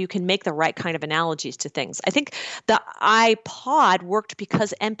analogies, how you can make the right kind of analogies to things. I think the iPod worked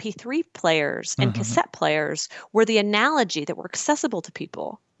because MP3 players and cassette players were the analogy that were accessible to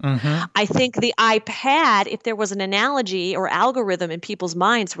people. Mm-hmm. I think the iPad, if there was an analogy or algorithm in people's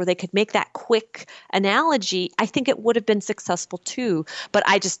minds where they could make that quick analogy, I think it would have been successful too. But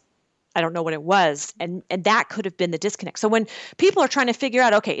I don't know what it was. And that could have been the disconnect. So when people are trying to figure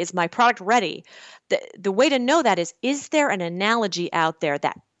out, okay, is my product ready? The way to know that is there an analogy out there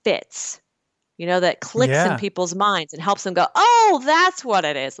that fits? That clicks in people's minds and helps them go, oh, that's what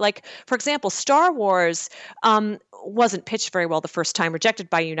it is. Like, for example, Star Wars wasn't pitched very well the first time, rejected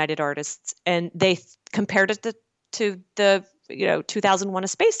by United Artists, and they compared it to the 2001: A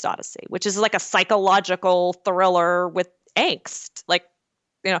Space Odyssey, which is like a psychological thriller with angst,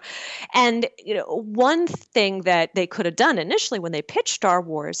 and one thing that they could have done initially when they pitched Star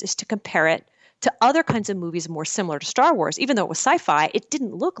Wars is to compare it to other kinds of movies more similar to Star Wars. Even though it was sci-fi, it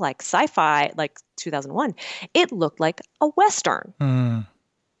didn't look like sci-fi like 2001. It looked like a Western.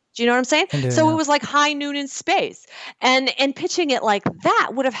 Do you know what I'm saying? So it was like High Noon in Space. And pitching it like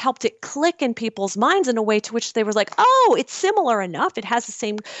that would have helped it click in people's minds in a way to which they were like, oh, it's similar enough. It has the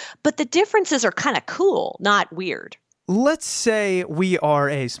same, but the differences are kind of cool, not weird. Let's say we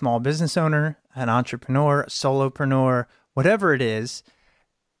are a small business owner, an entrepreneur, a solopreneur, whatever it is,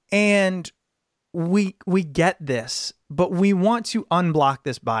 and we get this, but we want to unblock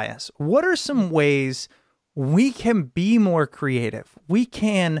this bias. What are some ways we can be more creative? We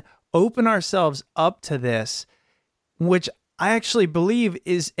can open ourselves up to this, which I actually believe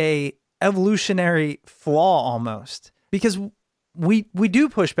is a evolutionary flaw almost, because we do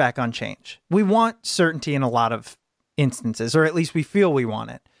push back on change. We want certainty in a lot of instances, or at least we feel we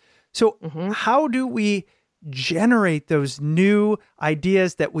want it. So how do we generate those new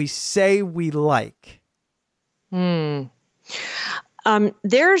ideas that we say we like? There's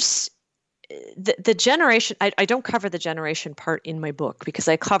the generation. I don't cover the generation part in my book because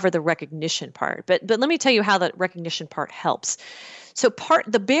I cover the recognition part. But let me tell you how the recognition part helps. So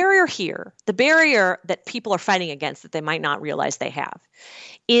the barrier that people are fighting against that they might not realize they have,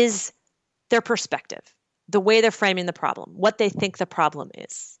 is their perspective, the way they're framing the problem, what they think the problem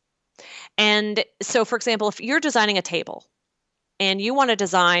is. And so, for example, if you're designing a table and you want to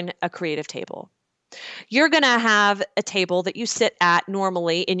design a creative table, you're going to have a table that you sit at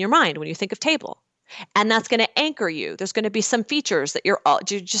normally in your mind when you think of table. And that's going to anchor you. There's going to be some features that you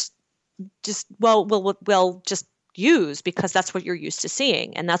just use because that's what you're used to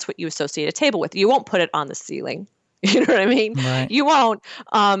seeing. And that's what you associate a table with. You won't put it on the ceiling. You know what I mean? Right. You won't,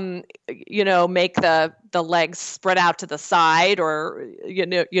 make the legs spread out to the side or,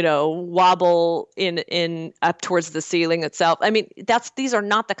 wobble in up towards the ceiling itself. I mean, these are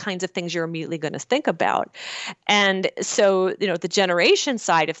not the kinds of things you're immediately going to think about. And so, the generation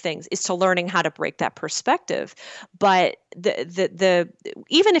side of things is to learning how to break that perspective. But the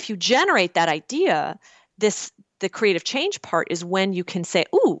even if you generate that idea, the creative change part is when you can say,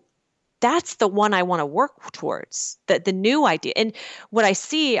 ooh, that's the one I want to work towards, the new idea. And what I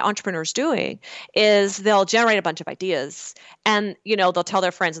see entrepreneurs doing is they'll generate a bunch of ideas and, they'll tell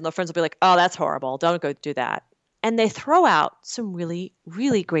their friends and their friends will be like, oh, that's horrible. Don't go do that. And they throw out some really,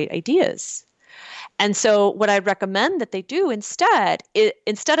 really great ideas. And so what I'd recommend that they do instead,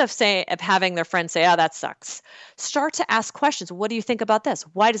 instead of having their friends say, "Oh, that sucks," start to ask questions. What do you think about this?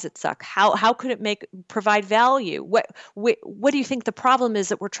 Why does it suck? How could it provide value? What do you think the problem is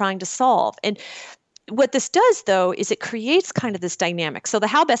that we're trying to solve? And what this does, though, is it creates kind of this dynamic. So the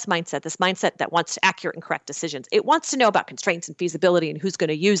how best mindset, this mindset that wants accurate and correct decisions, it wants to know about constraints and feasibility and who's going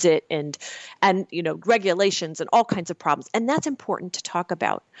to use it and regulations and all kinds of problems. And that's important to talk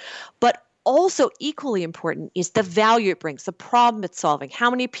about. But also equally important is the value it brings, the problem it's solving, how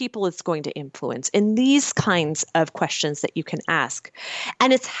many people it's going to influence, and these kinds of questions that you can ask.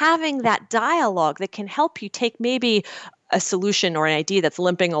 And it's having that dialogue that can help you take maybe a solution or an idea that's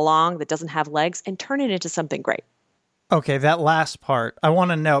limping along, that doesn't have legs, and turn it into something great. Okay, that last part, I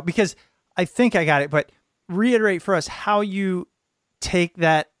want to know, because I think I got it, but reiterate for us how you take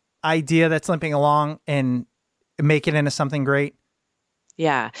that idea that's limping along and make it into something great.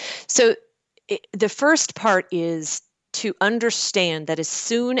 Yeah. So the first part is to understand that as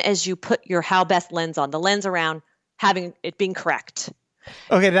soon as you put your how best lens on, the lens around having it being correct.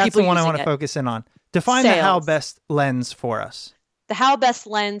 Okay, that's the one I want to focus in on. Define the how best lens for us. The how best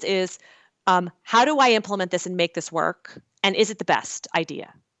lens is how do I implement this and make this work? And is it the best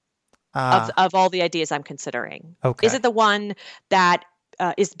idea of all the ideas I'm considering? Okay. Is it the one that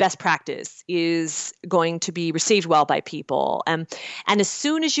is best practice, is going to be received well by people? And as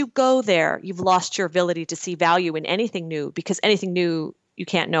soon as you go there, you've lost your ability to see value in anything new, because anything new, you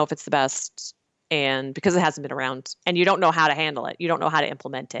can't know if it's the best, and because it hasn't been around and you don't know how to handle it. You don't know how to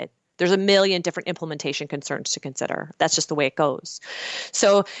implement it. There's a million different implementation concerns to consider. That's just the way it goes.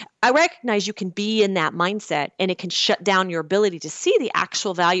 So I recognize you can be in that mindset, and it can shut down your ability to see the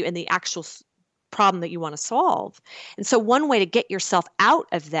actual value and the actual problem that you want to solve. And so one way to get yourself out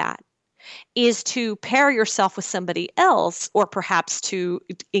of that is to pair yourself with somebody else, or perhaps to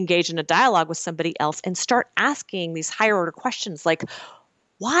engage in a dialogue with somebody else and start asking these higher order questions like,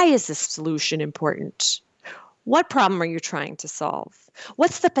 why is this solution important? What problem are you trying to solve?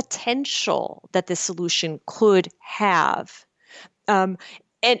 What's the potential that this solution could have? And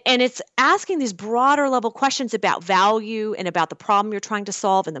it's asking these broader level questions about value and about the problem you're trying to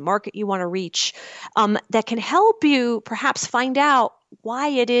solve and the market you want to reach, that can help you perhaps find out why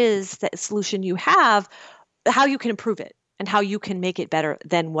it is that solution you have, how you can improve it, and how you can make it better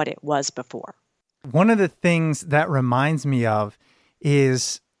than what it was before. One of the things that reminds me of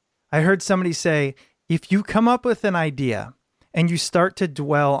is I heard somebody say, if you come up with an idea and you start to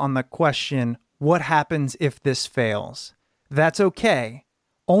dwell on the question, what happens if this fails? That's okay.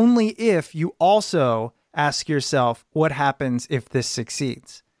 Only if you also ask yourself, what happens if this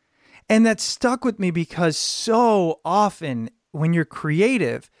succeeds? And that stuck with me because so often when you're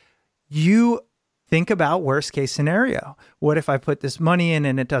creative, you think about worst case scenario. What if I put this money in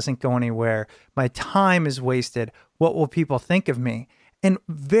and it doesn't go anywhere? My time is wasted. What will people think of me? And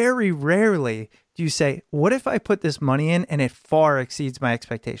very rarely do you say, what if I put this money in and it far exceeds my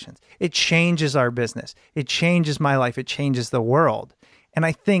expectations? It changes our business. It changes my life. It changes the world. And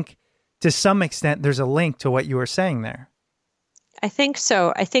I think to some extent, there's a link to what you were saying there. I think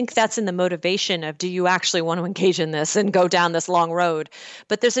so. I think that's in the motivation of, do you actually want to engage in this and go down this long road?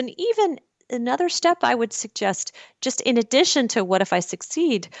 But there's another step I would suggest, just in addition to what if I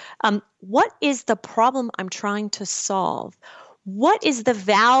succeed, what is the problem I'm trying to solve? What is the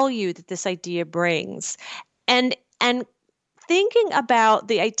value that this idea brings? And thinking about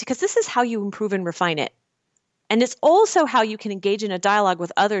the idea, because this is how you improve and refine it. And it's also how you can engage in a dialogue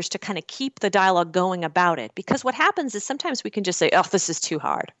with others to kind of keep the dialogue going about it. Because what happens is sometimes we can just say, oh, this is too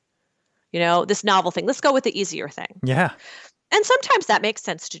hard. This novel thing, let's go with the easier thing. Yeah. And sometimes that makes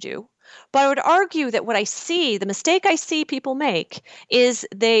sense to do. But I would argue that the mistake I see people make is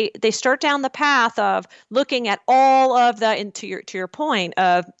they start down the path of looking at all of to your point,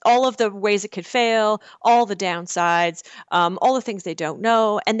 of all of the ways it could fail, all the downsides, all the things they don't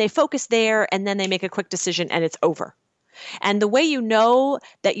know, and they focus there, and then they make a quick decision and it's over. And the way you know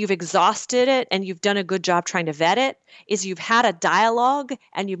that you've exhausted it and you've done a good job trying to vet it is you've had a dialogue,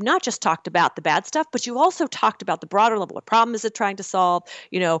 and you've not just talked about the bad stuff, but you've also talked about the broader level. What problem is it trying to solve?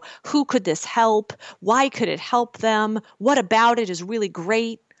 Who could this help? Why could it help them? What about it is really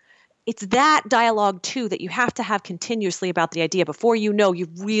great? It's that dialogue, too, that you have to have continuously about the idea before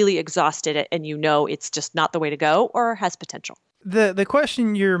you've really exhausted it and it's just not the way to go or has potential. The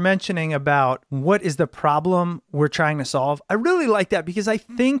question you're mentioning about what is the problem we're trying to solve, I really like that, because I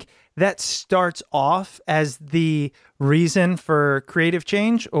think that starts off as the reason for creative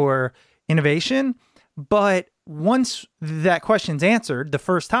change or innovation. But once that question's answered the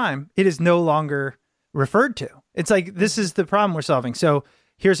first time, it is no longer referred to. It's like, this is the problem we're solving. So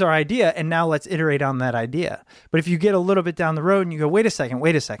here's our idea, and now let's iterate on that idea. But if you get a little bit down the road and you go, wait a second,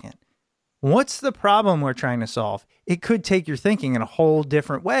 what's the problem we're trying to solve? It could take your thinking in a whole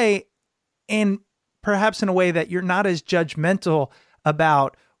different way, and perhaps in a way that you're not as judgmental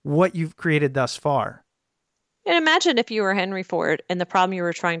about what you've created thus far. And imagine if you were Henry Ford and the problem you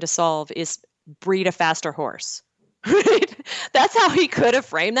were trying to solve is breed a faster horse. Right? That's how he could have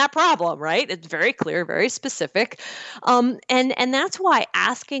framed that problem, right? It's very clear, very specific. And that's why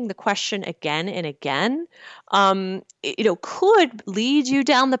asking the question again and again, could lead you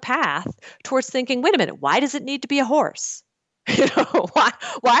down the path towards thinking, wait a minute, why does it need to be a horse?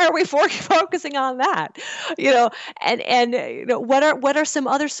 Why are we focusing on that? What are some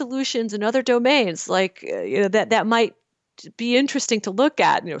other solutions in other domains that might be interesting to look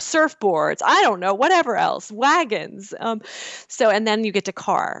at, surfboards, I don't know, whatever else, wagons. And then you get to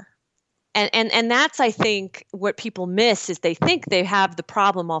car. And that's, I think, what people miss is they think they have the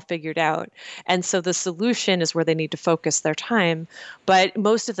problem all figured out. And so the solution is where they need to focus their time. But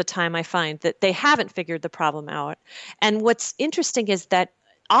most of the time I find that they haven't figured the problem out. And what's interesting is that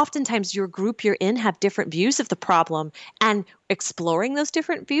oftentimes your group you're in have different views of the problem, and exploring those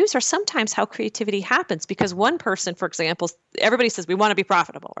different views are sometimes how creativity happens. Because one person, for example, everybody says we want to be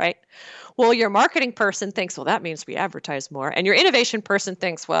profitable, right? Well, your marketing person thinks, well, that means we advertise more. And your innovation person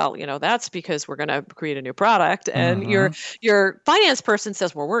thinks, well, that's because we're going to create a new product. And your finance person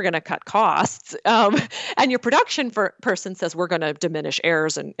says, well, we're going to cut costs. And your production person says, we're going to diminish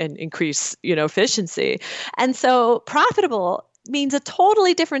errors and increase, efficiency. And so profitable means a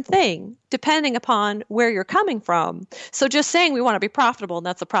totally different thing depending upon where you're coming from. So just saying we want to be profitable and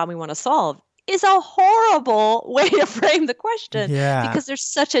that's the problem we want to solve is a horrible way to frame the question, because there's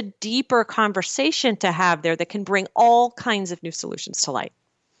such a deeper conversation to have there that can bring all kinds of new solutions to light.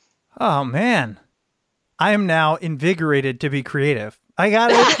 Oh, man. I am now invigorated to be creative. I got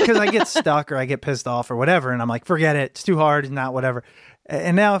it because I get stuck or I get pissed off or whatever, and I'm like, forget it. It's too hard. It's not whatever.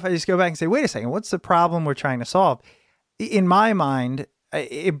 And now if I just go back and say, wait a second, what's the problem we're trying to solve? In my mind,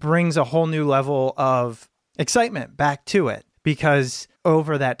 it brings a whole new level of excitement back to it, because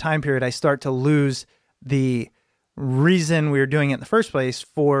over that time period, I start to lose the reason we were doing it in the first place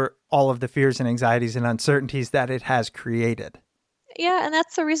for all of the fears and anxieties and uncertainties that it has created. Yeah, and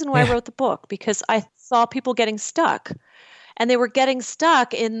that's the reason why I wrote the book, because I saw people getting stuck. And they were getting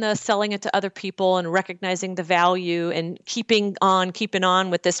stuck in the selling it to other people and recognizing the value and keeping on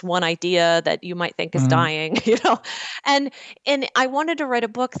with this one idea that you might think is dying, And I wanted to write a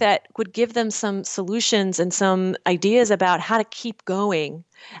book that would give them some solutions and some ideas about how to keep going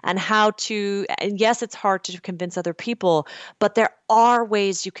and and yes, it's hard to convince other people, but there are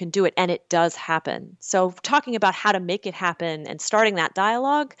ways you can do it, and it does happen. So talking about how to make it happen and starting that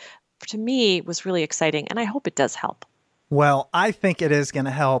dialogue, to me, was really exciting, and I hope it does help. Well, I think it is going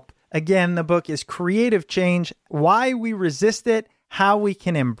to help. Again, the book is Creative Change: Why We Resist It, How We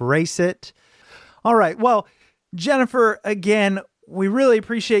Can Embrace It. All right. Well, Jennifer, again, we really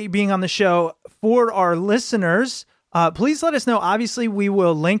appreciate you being on the show. For our listeners, please let us know. Obviously, we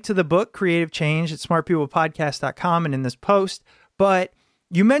will link to the book, Creative Change, at smartpeoplepodcast.com and in this post. But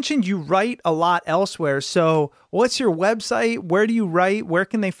you mentioned you write a lot elsewhere. So what's your website? Where do you write? Where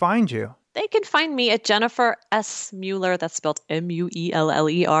can they find you? They can find me at Jennifer S. Mueller, that's spelled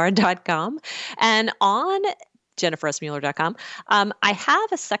Mueller.com. And on jennifersmueller.com, I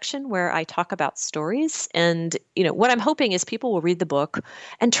have a section where I talk about stories. And, what I'm hoping is people will read the book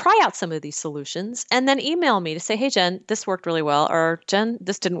and try out some of these solutions and then email me to say, hey, Jen, this worked really well. Or Jen,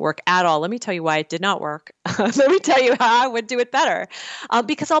 this didn't work at all. Let me tell you why it did not work. Let me tell you how I would do it better.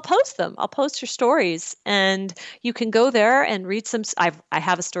 Because I'll post them. I'll post your stories and you can go there and read some. I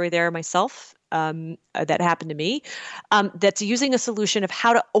have a story there myself. That happened to me. That's using a solution of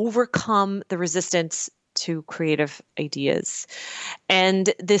how to overcome the resistance to creative ideas.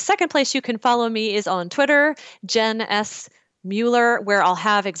 And the second place you can follow me is on Twitter, Jen S. Mueller, where I'll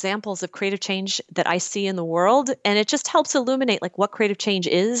have examples of creative change that I see in the world. And it just helps illuminate what creative change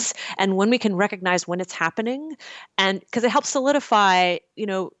is and when we can recognize when it's happening. And because it helps solidify,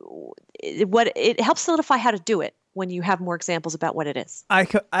 it helps solidify how to do it when you have more examples about what it is. I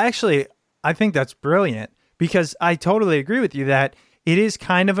think that's brilliant, because I totally agree with you that it is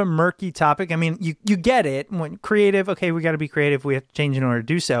kind of a murky topic. I mean, you get it. When creative, okay, we got to be creative. We have to change in order to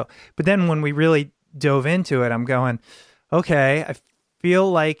do so. But then when we really dove into it, I'm going, okay, I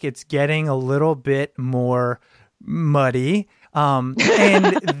feel like it's getting a little bit more muddy. And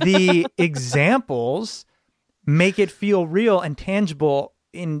the examples make it feel real and tangible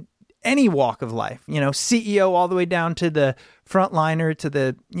in any walk of life, CEO all the way down to the frontliner, to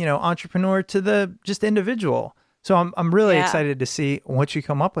the, entrepreneur, to the just individual. So I'm really Yeah. excited to see what you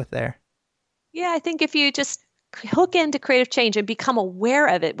come up with there. Yeah, I think if you just hook into creative change and become aware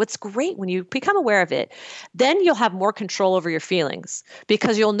of it, what's great when you become aware of it, then you'll have more control over your feelings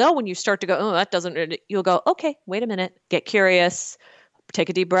because you'll know when you start to go, oh, that doesn't, you'll go, okay, wait a minute, get curious, take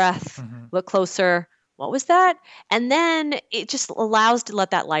a deep breath, look closer. What was that? And then it just allows to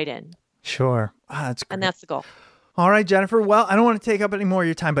let that light in. Sure. That's great. And that's the goal. All right, Jennifer. Well, I don't want to take up any more of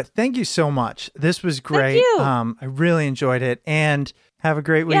your time, but thank you so much. This was great. Thank you. I really enjoyed it, and have a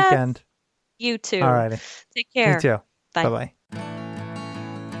great Yes. weekend. You too. All righty. Take care. You too. Bye. Bye-bye.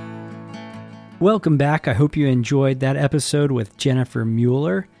 Welcome back. I hope you enjoyed that episode with Jennifer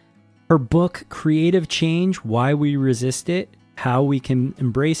Mueller. Her book, Creative Change, Why We Resist It, How We Can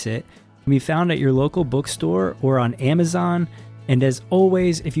Embrace It, can be found at your local bookstore or on Amazon. And as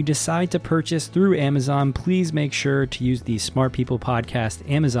always, if you decide to purchase through Amazon, please make sure to use the Smart People Podcast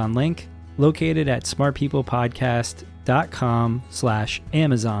Amazon link located at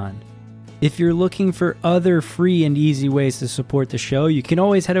smartpeoplepodcast.com/Amazon. If you're looking for other free and easy ways to support the show, you can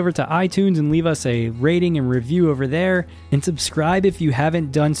always head over to iTunes and leave us a rating and review over there, and subscribe if you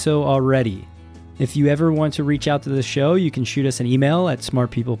haven't done so already. If you ever want to reach out to the show, you can shoot us an email at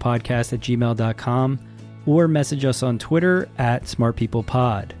smartpeoplepodcast@gmail.com or message us on Twitter at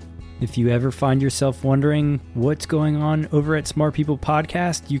smartpeoplepod. If you ever find yourself wondering what's going on over at Smart People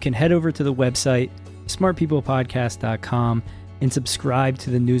Podcast, you can head over to the website smartpeoplepodcast.com and subscribe to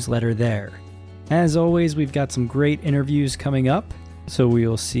the newsletter there. As always, we've got some great interviews coming up, so we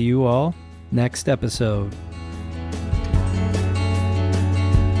will see you all next episode.